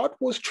what God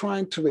was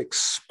trying to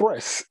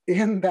express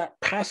in that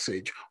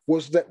passage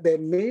was that there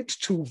needs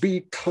to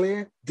be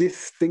clear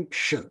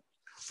distinction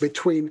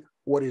between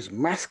what is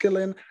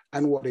masculine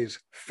and what is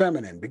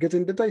feminine, because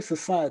in today's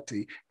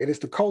society, it is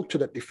the culture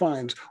that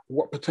defines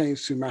what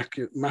pertains to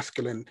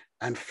masculine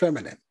and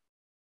feminine.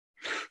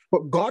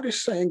 But God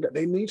is saying that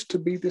there needs to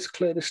be this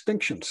clear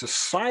distinction.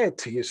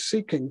 Society is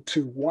seeking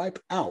to wipe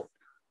out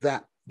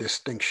that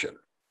distinction.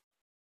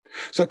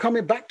 So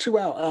coming back to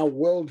our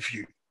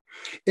worldview,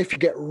 If you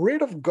get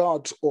rid of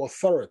God's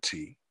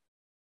authority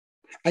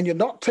and you're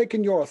not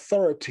taking your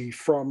authority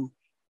from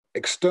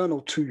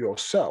external to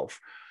yourself,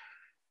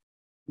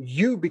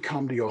 you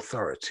become the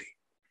authority.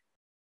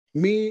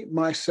 Me,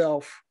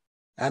 myself,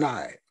 and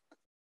I.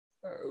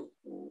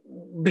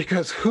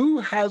 Because who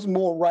has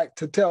more right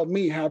to tell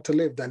me how to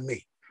live than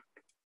me?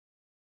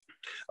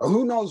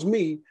 Who knows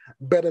me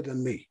better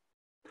than me?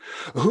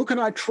 Who can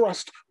I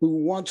trust who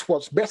wants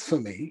what's best for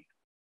me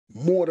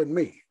more than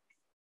me?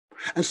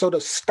 And so the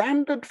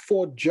standard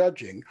for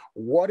judging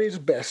what is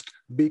best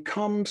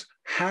becomes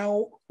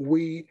how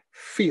we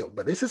feel.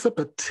 But this is a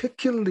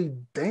particularly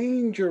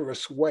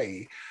dangerous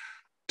way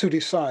to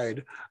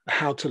decide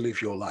how to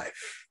live your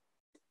life.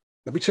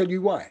 Let me tell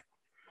you why.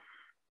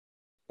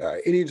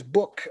 In his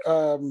book,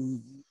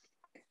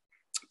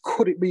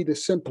 Could It Be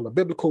This Simple? A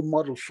Biblical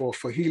Model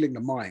for Healing the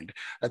Mind,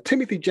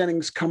 Timothy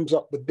Jennings comes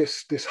up with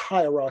this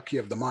hierarchy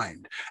of the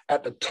mind.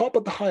 At the top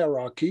of the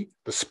hierarchy,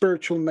 the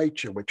spiritual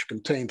nature, which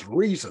contains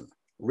reason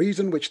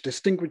which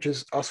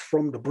distinguishes us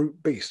from the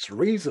brute beasts,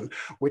 reason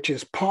which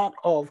is part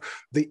of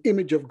the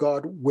image of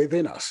God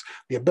within us,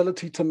 the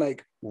ability to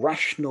make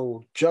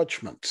rational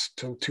judgments,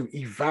 to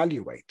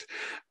evaluate.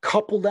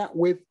 Couple that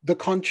with the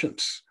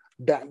conscience,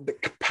 that the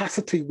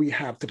capacity we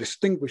have to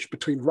distinguish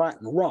between right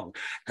and wrong,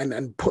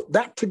 and put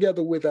that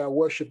together with our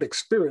worship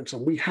experience,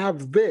 and we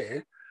have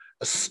there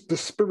the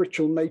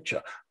spiritual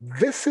nature.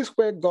 This is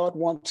where God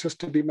wants us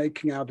to be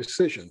making our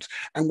decisions.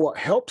 And what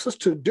helps us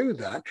to do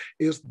that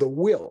is the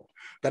will.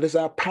 That is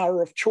our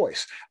power of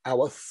choice,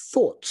 our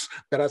thoughts,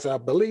 that is our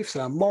beliefs,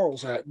 our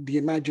morals, the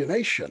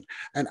imagination,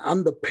 and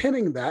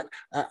underpinning that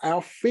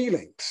our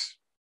feelings.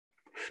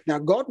 Now,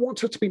 God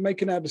wants us to be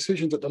making our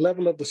decisions at the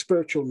level of the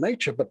spiritual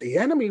nature, but the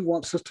enemy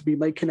wants us to be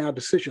making our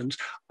decisions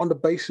on the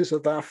basis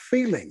of our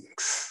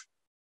feelings.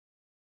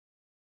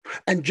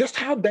 And just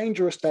how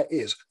dangerous that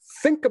is.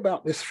 Think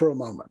about this for a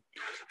moment.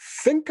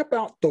 Think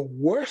about the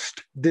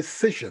worst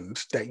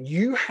decisions that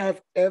you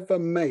have ever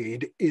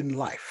made in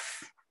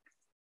life.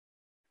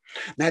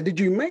 Now, did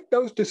you make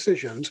those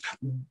decisions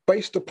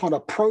based upon a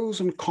pros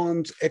and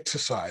cons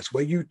exercise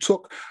where you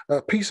took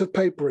a piece of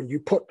paper and you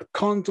put the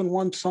cons on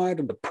one side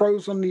and the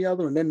pros on the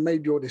other and then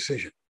made your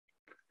decision?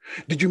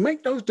 Did you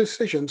make those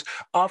decisions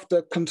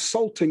after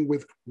consulting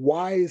with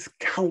wise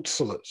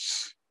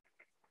counselors?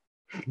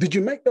 Did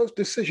you make those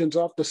decisions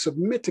after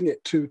submitting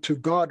it to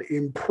God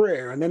in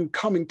prayer and then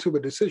coming to a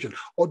decision?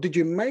 Or did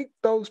you make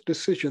those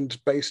decisions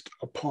based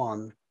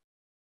upon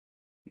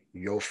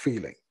your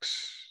feelings?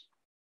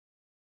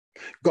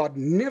 God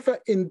never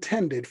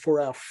intended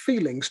for our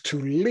feelings to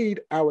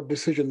lead our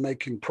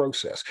decision-making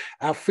process.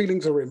 Our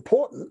feelings are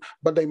important,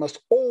 but they must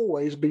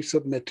always be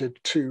submitted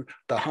to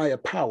the higher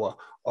power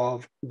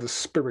of the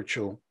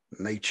spiritual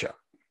nature.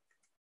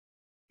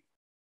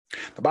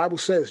 The Bible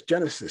says,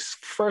 Genesis,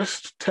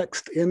 first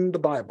text in the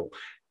Bible,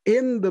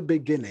 in the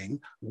beginning,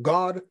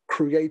 God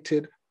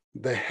created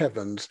the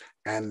heavens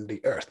and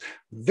the earth.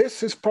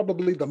 This is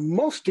probably the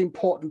most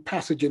important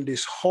passage in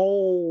this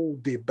whole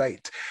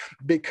debate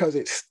because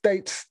it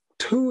states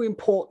two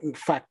important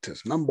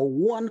factors. Number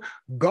one,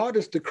 God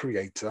is the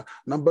creator.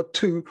 Number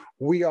two,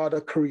 we are the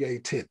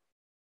created.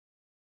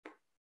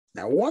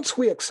 Now, once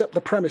we accept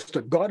the premise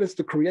that God is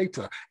the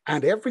creator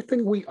and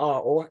everything we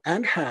are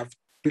and have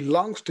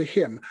belongs to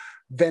him,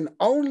 then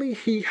only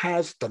he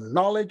has the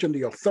knowledge and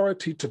the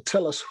authority to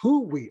tell us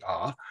who we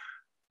are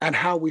and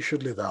how we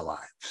should live our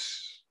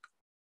lives.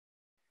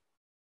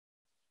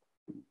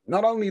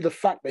 Not only the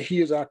fact that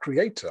he is our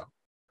creator,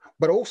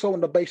 but also on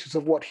the basis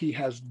of what he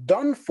has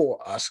done for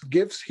us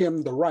gives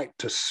him the right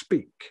to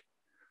speak.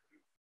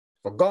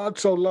 For God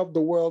so loved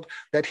the world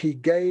that he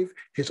gave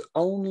his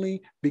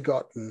only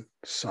begotten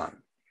Son.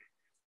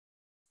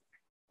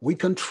 We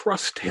can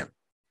trust him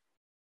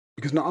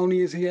because not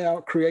only is he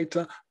our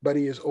creator, but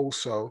he is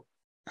also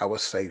our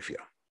savior.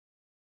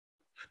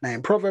 Now,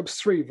 in Proverbs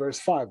 3, verse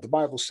 5, the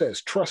Bible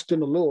says, trust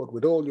in the Lord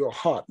with all your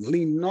heart, and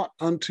lean not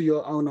unto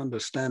your own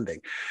understanding.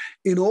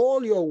 In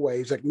all your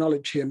ways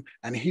acknowledge him,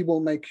 and he will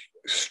make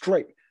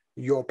straight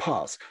your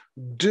paths.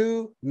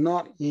 Do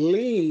not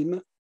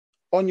lean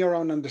on your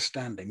own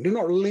understanding. Do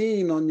not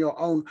lean on your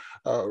own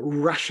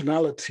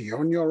rationality,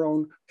 on your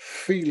own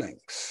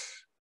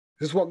feelings.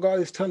 This is what God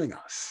is telling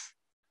us.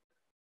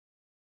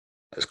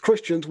 As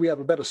Christians, we have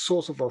a better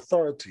source of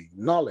authority,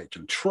 knowledge,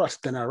 and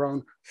trust than our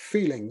own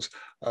feelings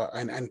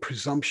and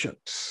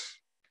presumptions.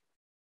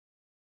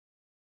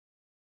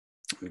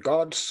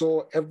 God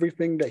saw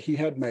everything that he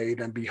had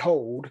made, and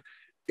behold,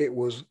 it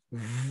was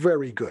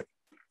very good.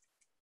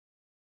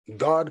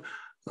 God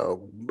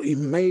he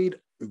made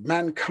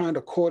mankind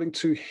according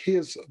to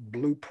his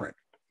blueprint,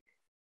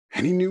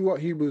 and he knew what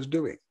he was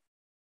doing.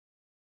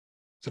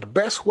 So the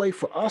best way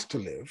for us to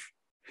live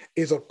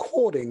is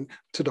according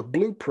to the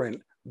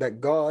blueprint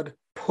that God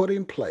put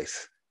in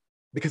place,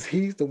 because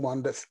he's the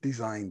one that's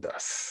designed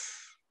us.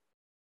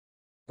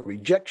 A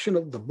rejection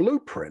of the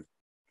blueprint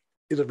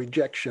is a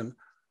rejection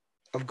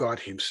of God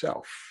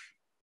himself.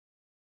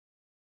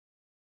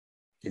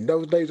 In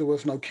those days, there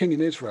was no king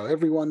in Israel.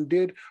 Everyone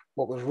did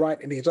what was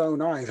right in his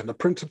own eyes. And the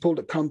principle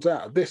that comes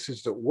out of this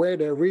is that where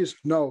there is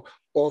no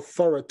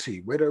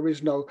authority, where there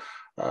is no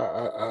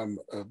a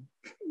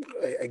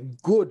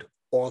good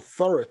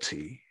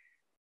authority,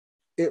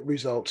 it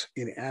results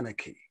in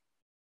anarchy,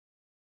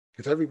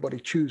 because everybody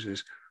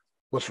chooses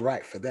what's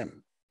right for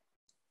them.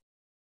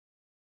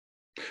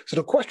 So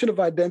the question of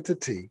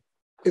identity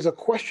is a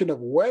question of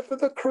whether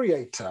the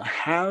Creator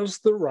has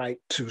the right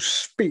to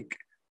speak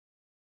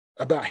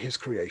about his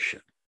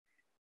creation.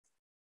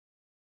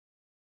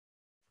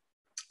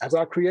 As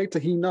our Creator,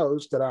 he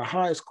knows that our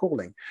highest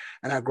calling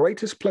and our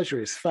greatest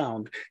pleasure is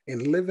found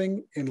in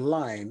living in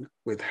line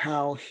with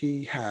how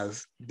he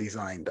has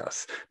designed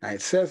us. Now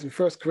it says in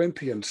 1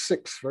 Corinthians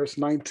 6, verse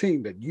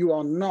 19, that you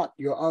are not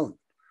your own,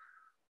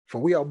 for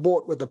we are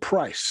bought with a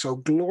price. So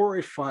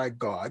glorify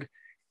God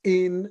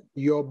in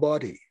your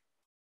body.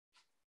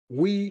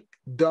 We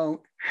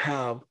don't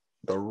have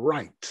the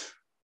right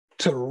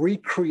to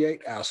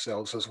recreate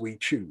ourselves as we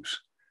choose,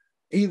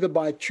 either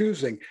by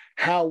choosing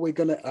how we're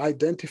going to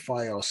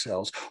identify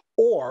ourselves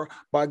or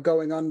by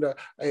going under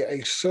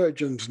a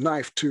surgeon's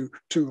knife to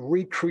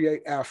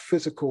recreate our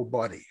physical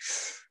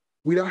bodies.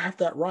 We don't have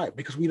that right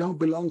because we don't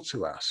belong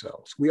to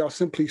ourselves. We are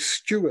simply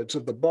stewards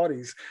of the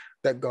bodies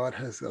that God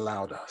has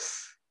allowed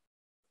us.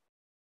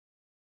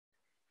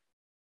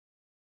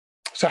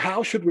 So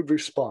how should we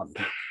respond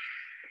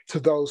to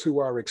those who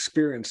are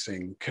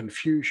experiencing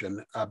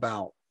confusion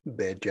about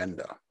their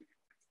gender?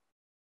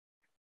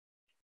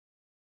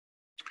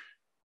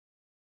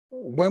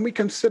 When we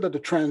consider the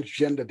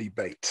transgender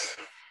debate,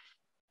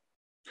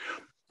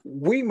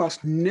 we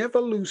must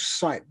never lose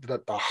sight that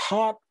at the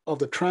heart of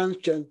the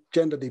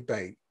transgender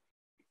debate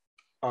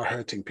are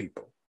hurting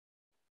people.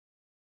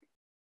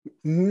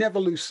 Never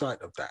lose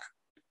sight of that.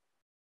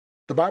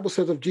 The Bible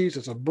says of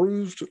Jesus, a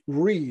bruised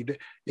reed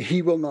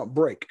he will not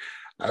break,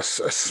 a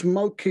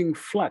smoking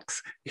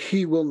flax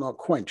he will not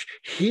quench.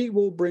 He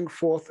will bring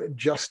forth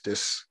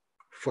justice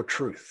for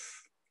truth.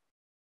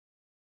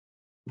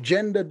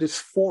 Gender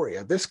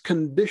dysphoria, this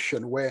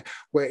condition where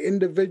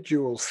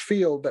individuals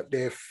feel that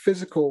their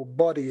physical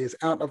body is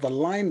out of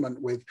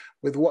alignment with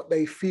what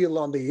they feel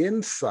on the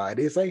inside,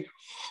 is a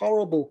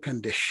horrible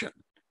condition.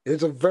 It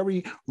is a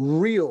very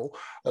real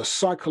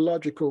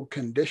psychological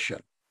condition.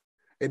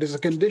 It is a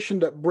condition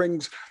that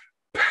brings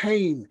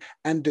pain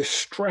and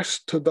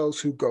distress to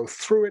those who go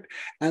through it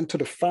and to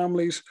the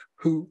families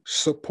who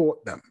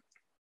support them.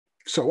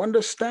 So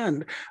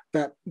understand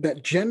that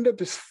gender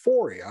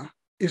dysphoria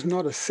is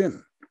not a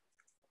sin.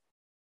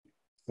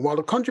 While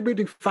the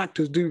contributing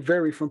factors do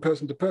vary from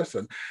person to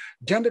person,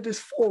 gender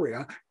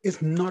dysphoria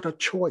is not a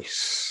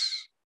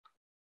choice.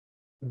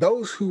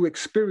 Those who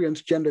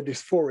experience gender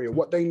dysphoria,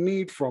 what they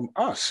need from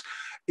us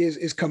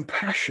is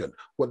compassion.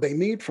 What they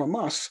need from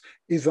us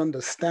is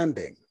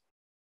understanding.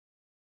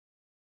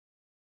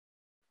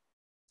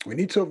 We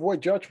need to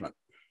avoid judgment.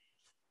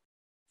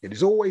 It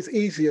is always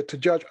easier to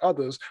judge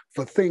others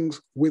for things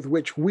with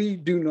which we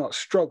do not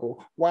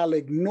struggle while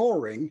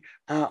ignoring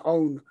our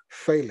own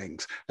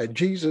failings. And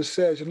Jesus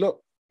says,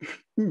 look,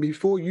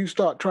 before you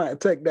start trying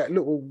to take that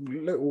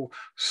little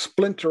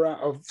splinter out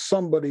of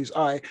somebody's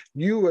eye,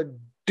 you would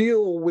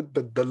deal with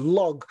the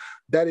log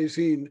that is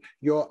in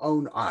your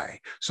own eye.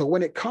 So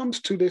when it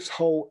comes to this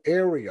whole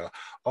area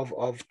of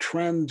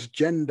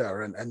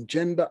transgender and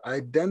gender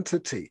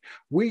identity,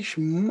 we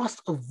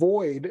must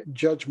avoid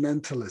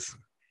judgmentalism.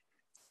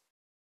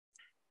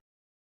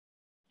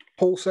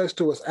 Paul says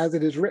to us, as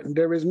it is written,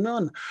 there is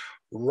none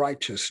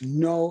righteous,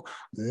 no,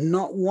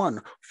 not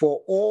one,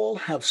 for all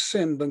have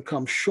sinned and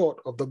come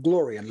short of the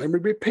glory. And let me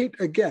repeat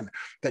again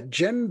that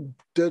gender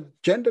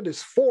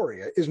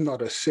dysphoria is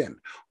not a sin.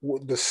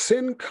 The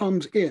sin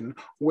comes in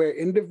where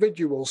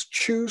individuals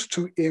choose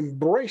to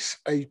embrace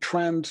a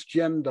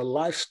transgender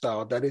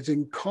lifestyle that is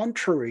in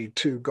contrary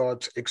to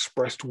God's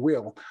expressed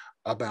will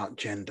about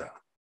gender.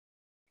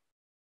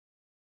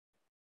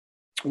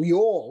 We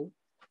all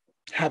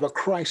have a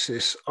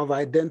crisis of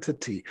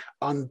identity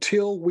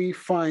until we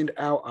find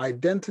our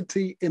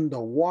identity in the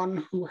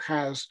one who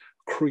has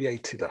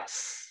created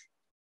us.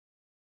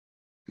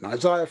 In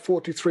Isaiah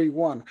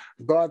 43:1,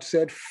 God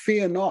said,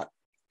 "Fear not,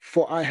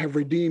 for I have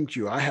redeemed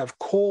you. I have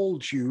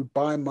called you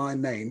by my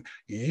name.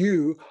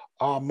 You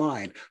are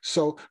mine."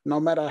 So no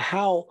matter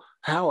how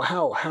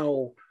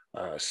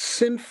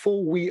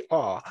sinful we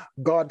are,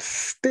 God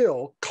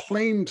still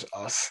claims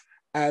us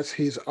as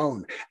his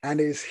own. And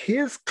it is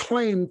his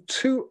claim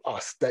to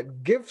us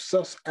that gives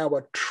us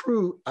our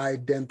true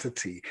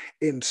identity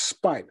in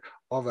spite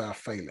of our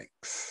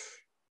failings.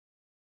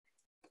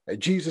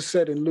 Jesus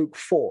said in Luke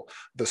 4,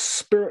 "The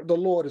Spirit of the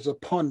Lord is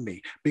upon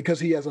me because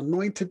he has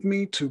anointed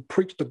me to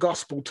preach the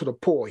gospel to the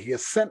poor. He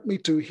has sent me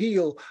to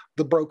heal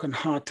the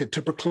brokenhearted,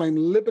 to proclaim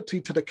liberty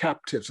to the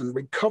captives and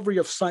recovery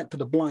of sight to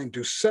the blind,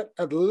 to set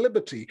at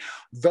liberty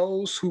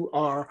those who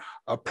are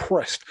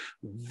oppressed."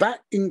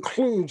 That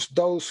includes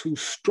those who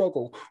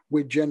struggle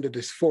with gender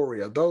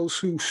dysphoria, those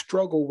who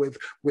struggle with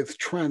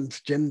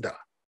transgender.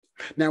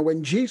 Now,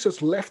 when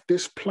Jesus left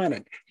this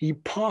planet, he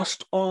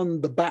passed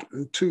on the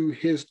baton to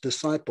his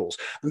disciples.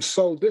 And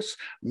so this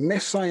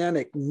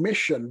messianic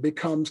mission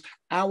becomes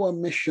our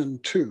mission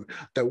too,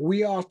 that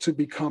we are to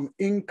become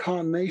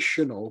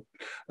incarnational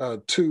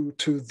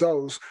to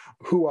those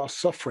who are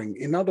suffering.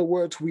 In other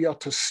words, we are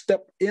to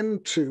step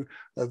into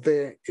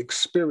their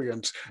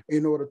experience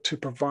in order to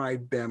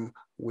provide them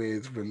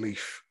with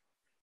relief.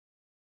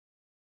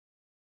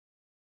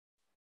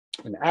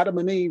 When Adam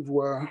and Eve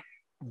were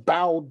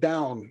bowed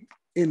down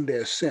in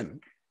their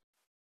sin,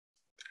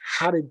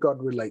 how did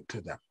God relate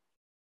to them?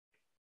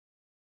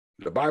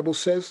 The Bible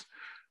says,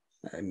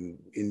 and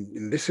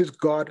this is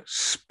God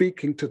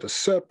speaking to the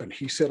serpent.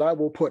 He said, I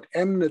will put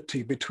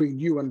enmity between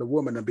you and the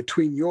woman, and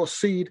between your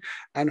seed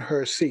and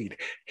her seed.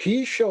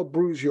 He shall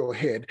bruise your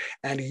head,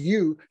 and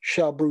you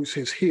shall bruise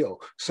his heel.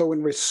 So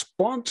in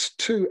response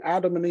to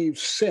Adam and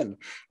Eve's sin,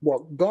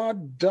 what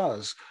God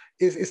does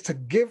is to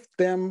give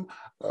them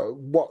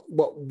what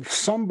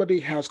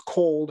somebody has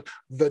called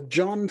the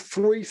John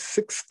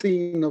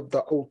 3:16 of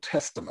the Old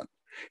Testament.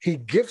 He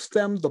gives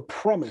them the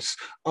promise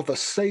of a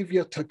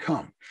Savior to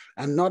come.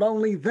 And not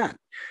only that,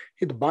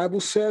 the Bible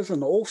says,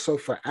 and also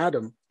for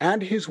Adam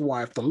and his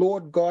wife, the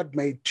Lord God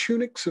made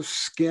tunics of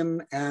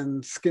skins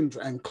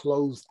and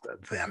clothed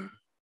them.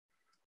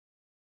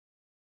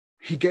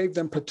 He gave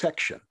them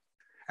protection,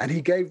 and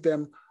he gave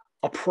them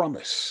a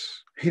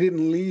promise. He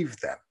didn't leave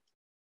them.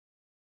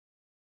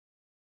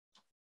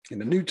 In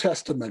the New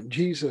Testament,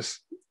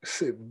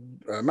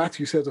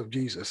 Matthew says of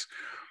Jesus,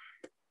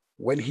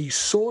 when he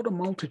saw the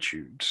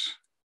multitudes,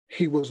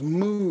 he was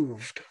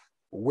moved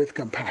with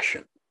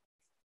compassion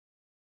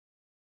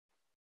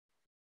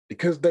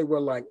because they were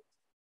like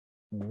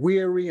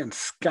weary and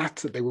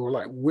scattered. They were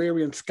like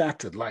weary and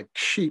scattered, like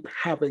sheep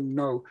having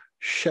no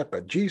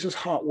shepherd. Jesus'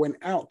 heart went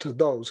out to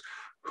those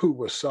who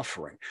were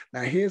suffering.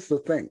 Now, here's the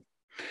thing.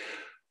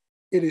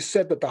 It is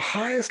said that the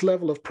highest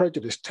level of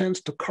prejudice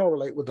tends to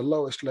correlate with the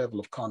lowest level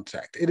of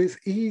contact. It is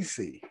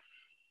easy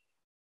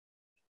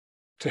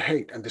to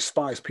hate and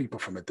despise people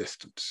from a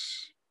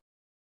distance.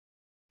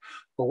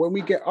 But when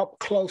we get up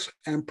close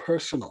and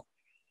personal,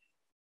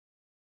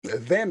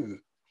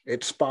 then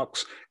it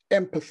sparks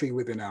empathy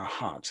within our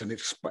hearts, and it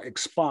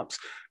sparks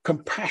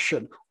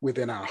compassion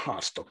within our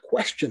hearts. The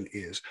question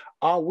is,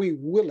 are we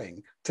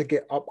willing to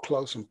get up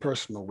close and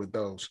personal with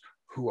those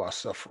who are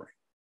suffering?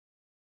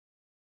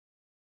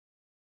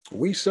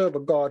 We serve a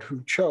God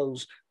who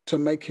chose to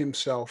make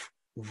himself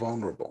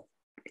vulnerable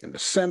in the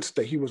sense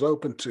that he was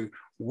open to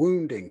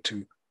wounding,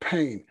 to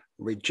pain,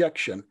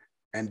 rejection,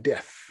 and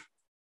death.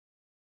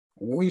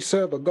 We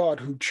serve a God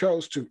who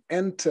chose to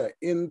enter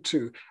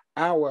into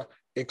our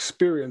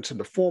experience in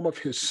the form of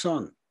his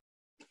Son.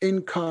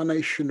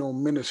 Incarnational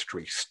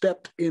ministry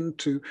stepped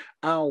into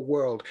our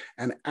world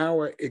and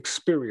our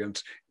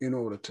experience in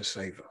order to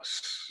save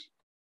us.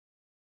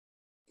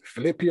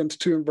 Philippians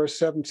 2 and verse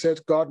 7 says,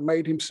 God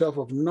made himself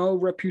of no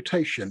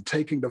reputation,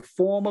 taking the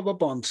form of a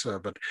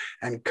bondservant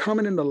and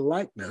coming in the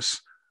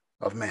likeness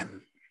of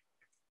men.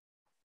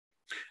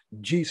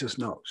 Jesus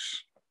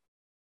knows.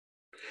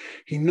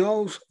 He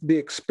knows the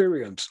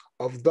experience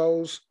of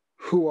those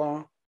who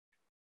are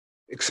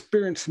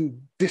experiencing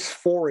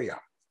dysphoria.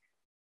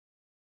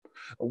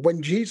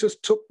 When Jesus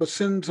took the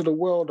sins of the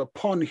world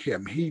upon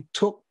him, he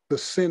took the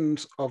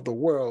sins of the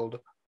world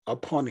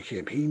upon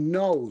him. He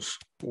knows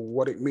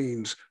what it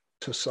means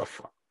to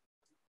suffer.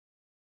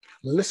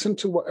 Listen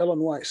to what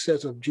Ellen White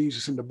says of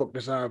Jesus in the book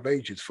Desire of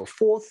Ages. For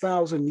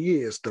 4,000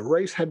 years, the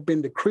race had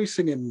been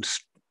decreasing in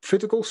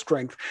physical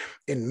strength,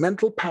 in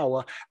mental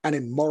power, and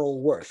in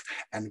moral worth.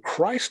 And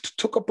Christ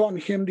took upon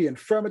him the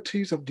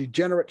infirmities of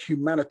degenerate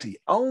humanity.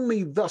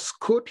 Only thus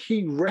could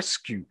he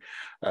rescue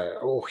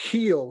or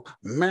heal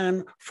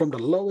man from the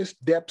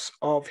lowest depths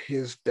of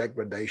his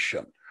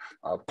degradation.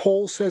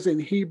 Paul says in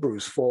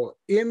Hebrews, for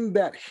in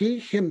that he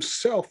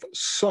himself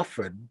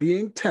suffered,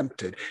 being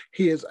tempted,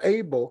 he is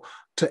able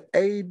to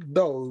aid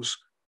those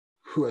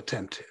who are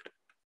tempted.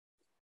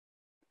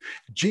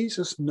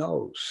 Jesus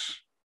knows.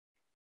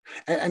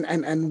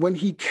 And when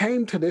he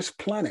came to this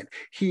planet,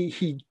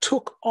 he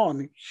took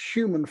on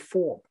human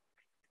form.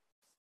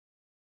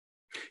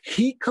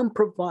 He can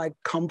provide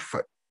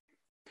comfort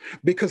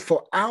because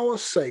for our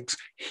sakes,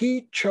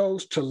 he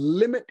chose to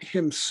limit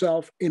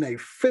himself in a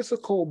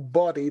physical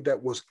body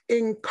that was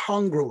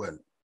incongruent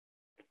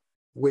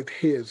with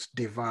his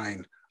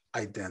divine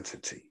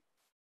identity.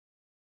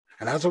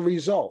 And as a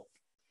result,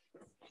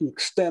 he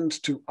extends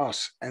to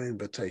us an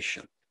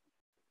invitation.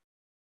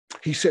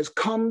 He says,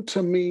 come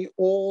to me,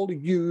 all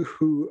you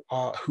who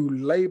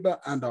labor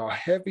and are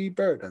heavy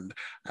burdened,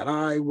 and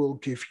I will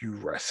give you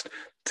rest.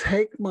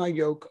 Take my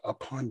yoke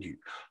upon you.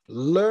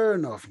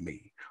 Learn of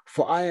me,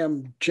 for I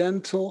am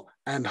gentle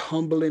and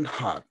humble in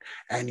heart,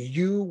 and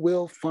you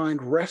will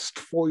find rest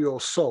for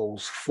your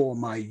souls, for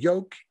my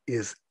yoke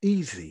is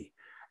easy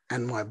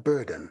and my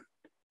burden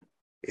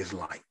is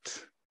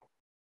light.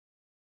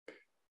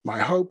 My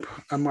hope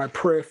and my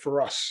prayer for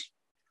us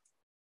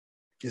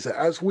is that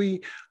as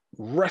we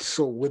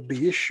wrestle with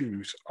the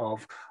issues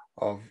of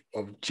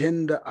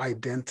gender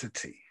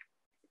identity,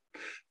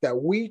 that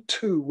we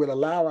too will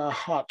allow our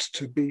hearts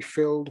to be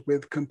filled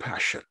with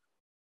compassion.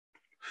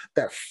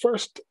 That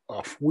first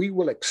off, we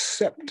will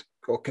accept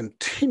or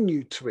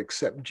continue to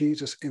accept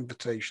Jesus'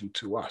 invitation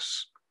to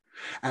us.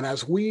 And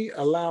as we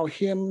allow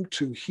him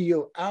to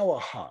heal our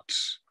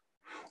hearts,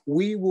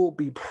 we will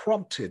be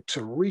prompted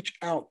to reach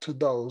out to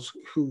those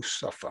who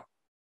suffer,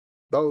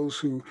 those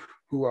who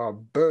are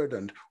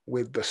burdened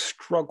with the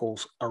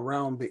struggles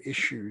around the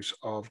issues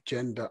of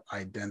gender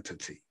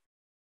identity.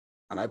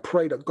 And I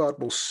pray that God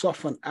will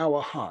soften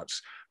our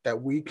hearts,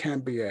 that we can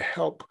be a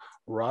help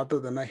rather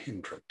than a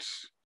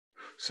hindrance.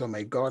 So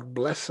may God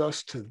bless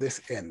us to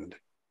this end,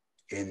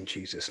 in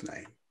Jesus'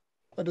 name.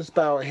 Let us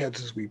bow our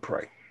heads as we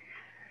pray.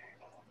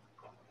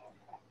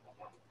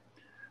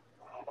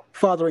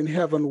 Father in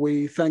heaven,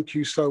 we thank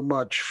you so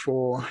much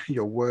for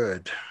your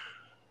word,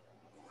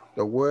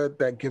 the word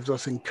that gives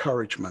us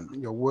encouragement,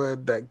 your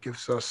word that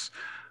gives us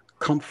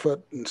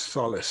comfort and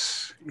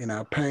solace in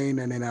our pain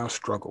and in our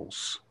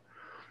struggles.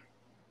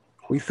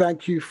 We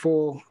thank you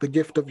for the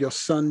gift of your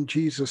Son,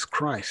 Jesus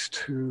Christ,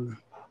 who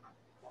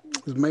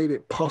has made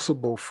it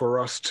possible for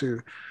us to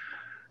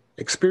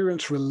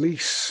experience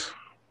release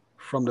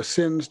from the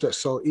sins that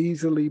so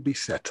easily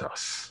beset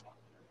us.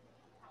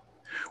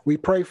 We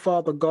pray,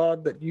 Father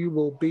God, that you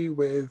will be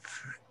with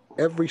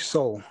every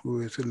soul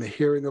who is in the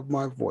hearing of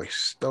my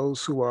voice,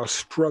 those who are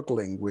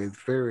struggling with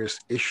various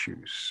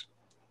issues.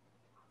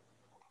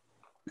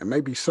 And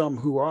maybe some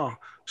who are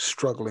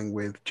struggling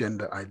with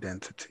gender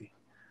identity.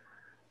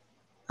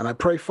 And I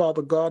pray,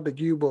 Father God, that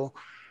you will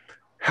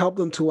help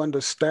them to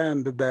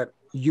understand that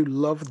you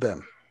love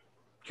them.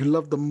 You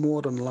love them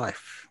more than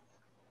life.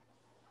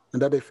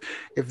 And that if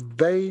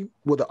they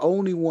were the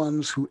only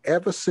ones who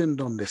ever sinned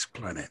on this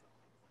planet,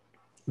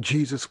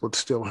 Jesus would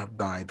still have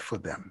died for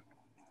them.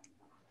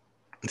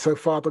 And so,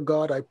 Father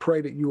God, I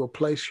pray that you will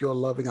place your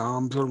loving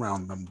arms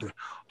around them, to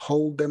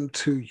hold them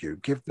to you,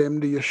 give them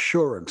the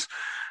assurance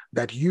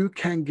that you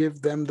can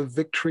give them the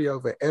victory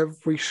over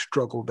every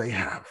struggle they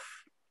have.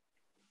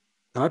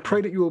 And I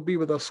pray that you will be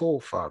with us all,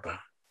 Father,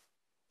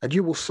 that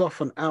you will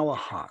soften our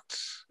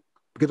hearts,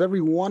 because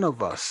every one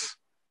of us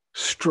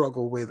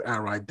struggle with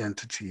our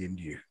identity in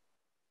you.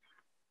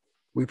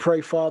 We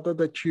pray, Father,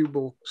 that you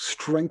will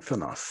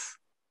strengthen us,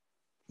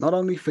 not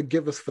only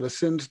forgive us for the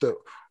sins that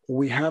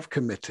we have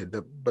committed,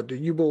 but that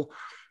you will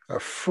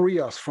free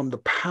us from the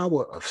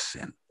power of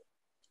sin.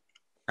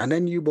 And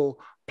then you will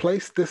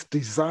place this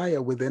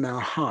desire within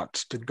our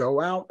hearts to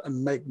go out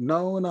and make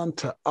known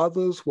unto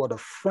others what a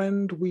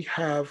friend we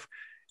have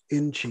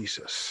in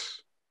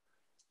Jesus.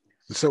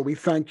 And so we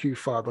thank you,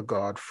 Father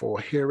God, for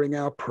hearing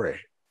our prayer.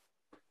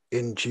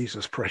 In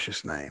Jesus'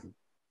 precious name,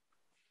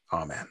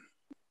 amen.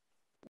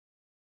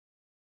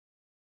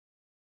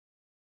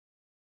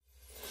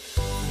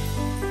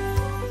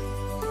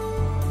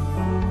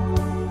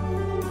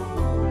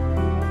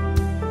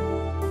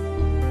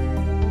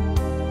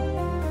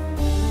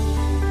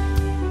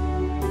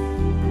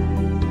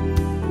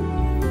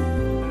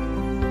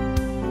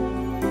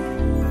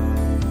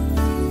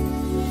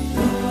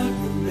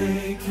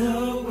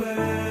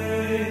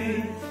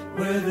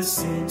 There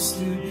seems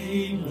to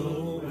be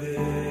no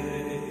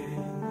way.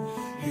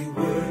 He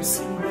works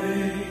in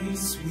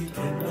ways we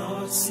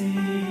cannot see.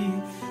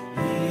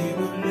 He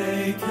will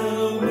make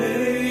a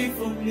way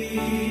for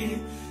me.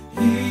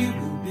 He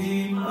will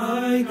be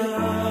my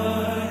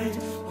guide.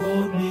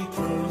 Hold me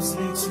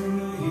closely to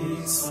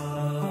his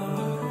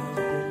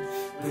side.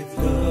 With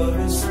love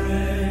and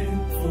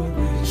strength for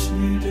each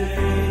new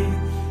day,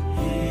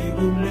 he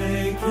will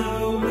make a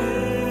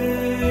way.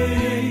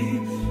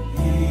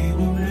 He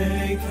will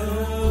make a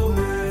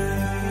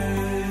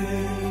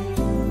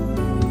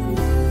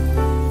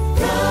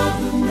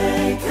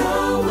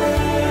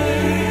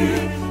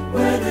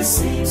there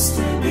seems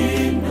to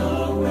be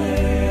no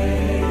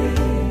way.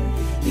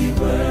 He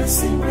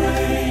works in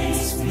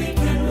ways we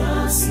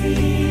cannot see.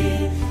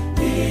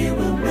 He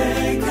will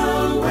make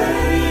a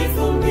way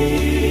for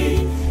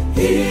me.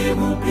 He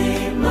will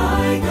be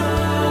my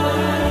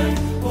guide.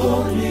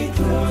 Hold me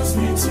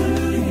closely to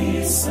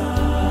his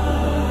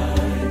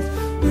side.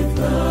 With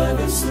love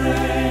and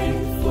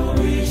strength for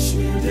each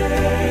new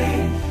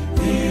day,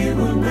 he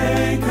will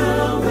make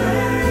a way.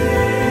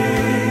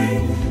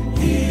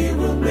 He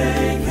will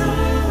make a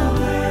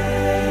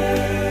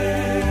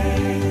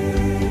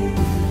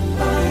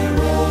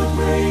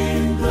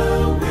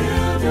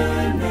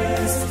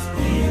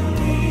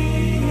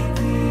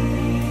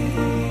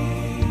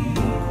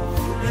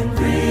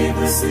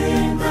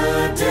in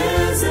the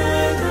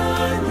desert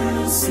I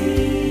will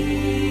see.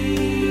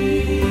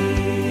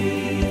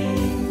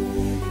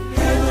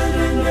 Heaven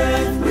and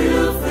earth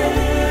will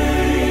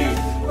fade,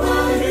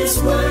 but his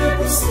word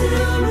will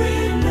still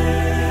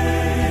remain.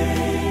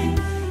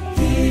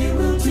 He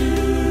will do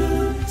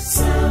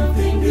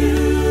something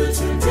new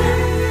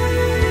today.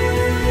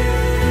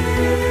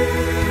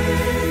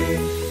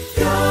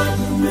 God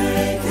will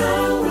make a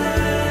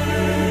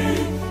way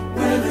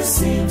where there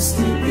seems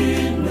to be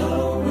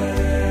no way.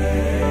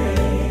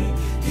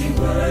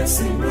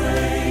 In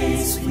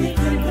ways we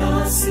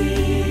cannot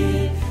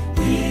see,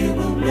 he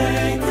will make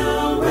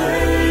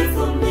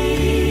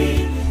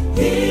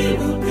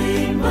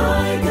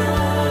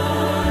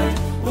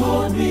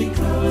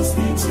draws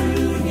me to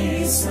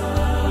his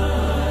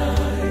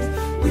side.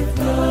 With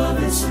love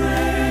and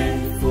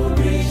strength for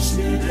each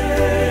new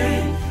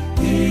day,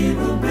 he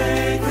will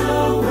make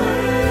a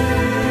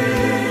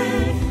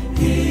way.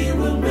 He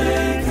will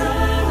make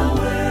a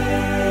way.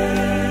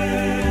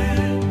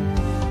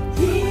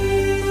 He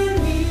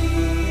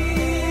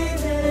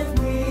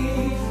leadeth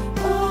me,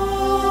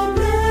 oh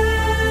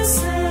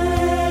blessed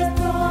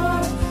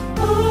thought,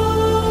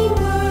 oh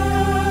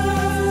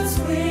words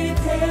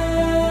with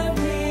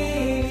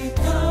every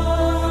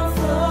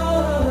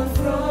comfort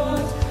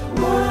fraught.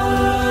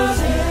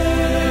 Whatever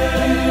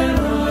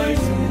I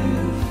do,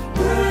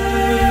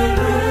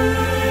 wherever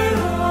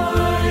I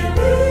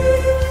be,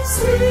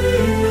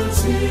 still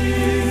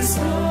 'tis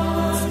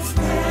God's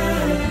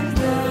hand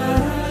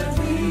that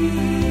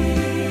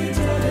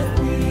leadeth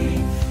me.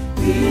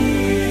 He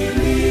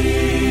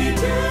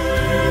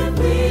leadeth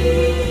me,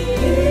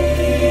 he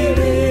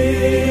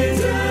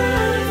leadeth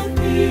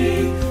me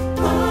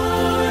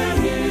by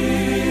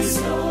his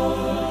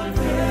own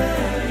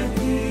hand.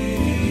 He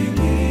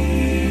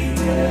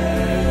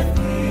leadeth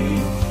me,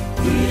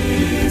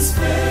 his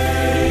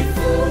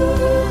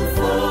faithful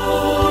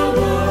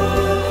follower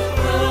I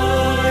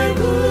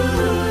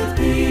would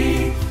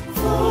be,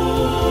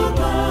 for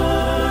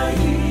by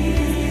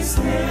his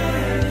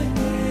hand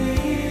he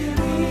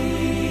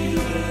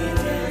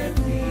leadeth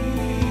me.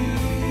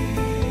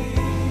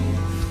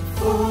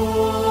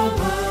 For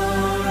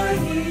by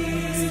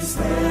his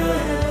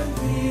hand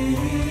he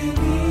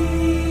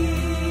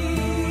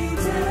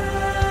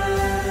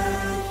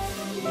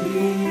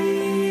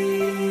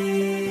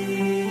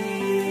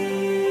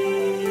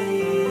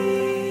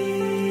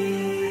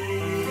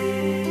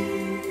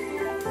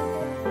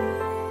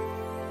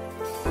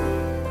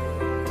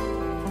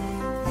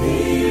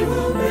He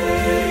will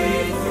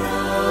make a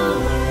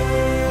way.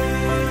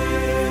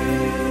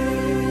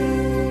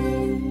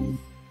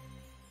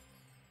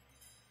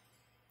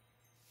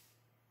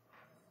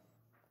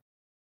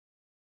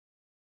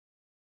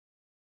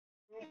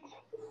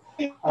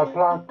 I'd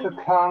like to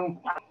thank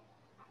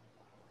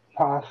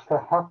Pastor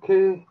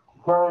Huckey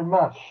very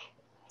much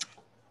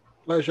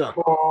Pleasure.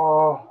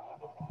 for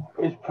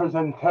his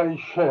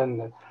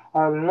presentation.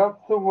 I love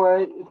the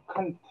way it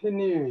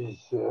continues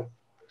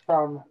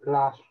from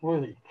last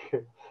week.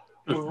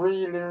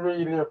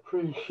 Really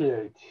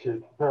appreciate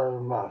it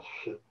very much.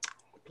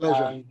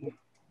 Pleasure. And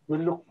we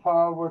look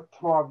forward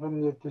to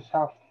having you this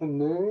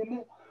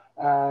afternoon.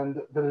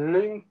 And the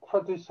link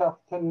for this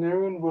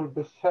afternoon will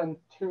be sent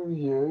to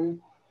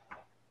you.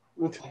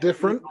 It's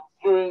different?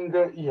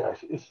 Yes,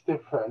 it's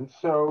different.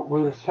 So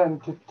we'll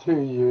send it to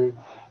you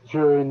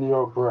during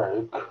your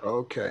break.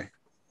 Okay.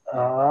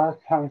 All right,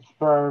 thanks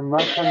very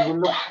much. And we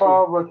look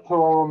forward to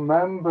our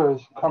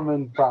members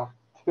coming back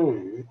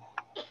too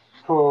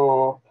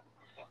for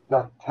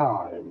that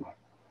time.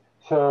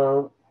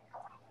 So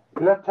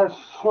let us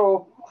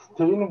soak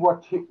in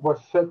what was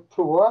said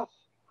to us.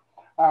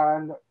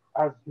 And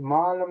as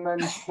Marla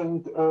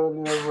mentioned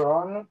earlier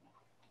on,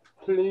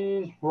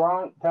 please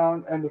write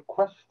down any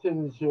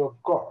questions you've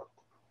got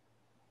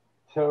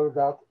so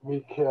that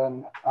we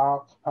can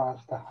ask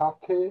Pastor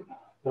Huckey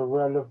the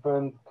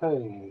relevant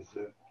things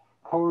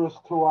for us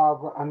to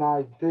have an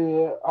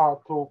idea how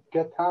to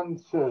get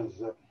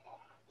answers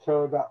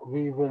so that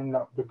we will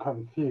not be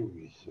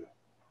confused.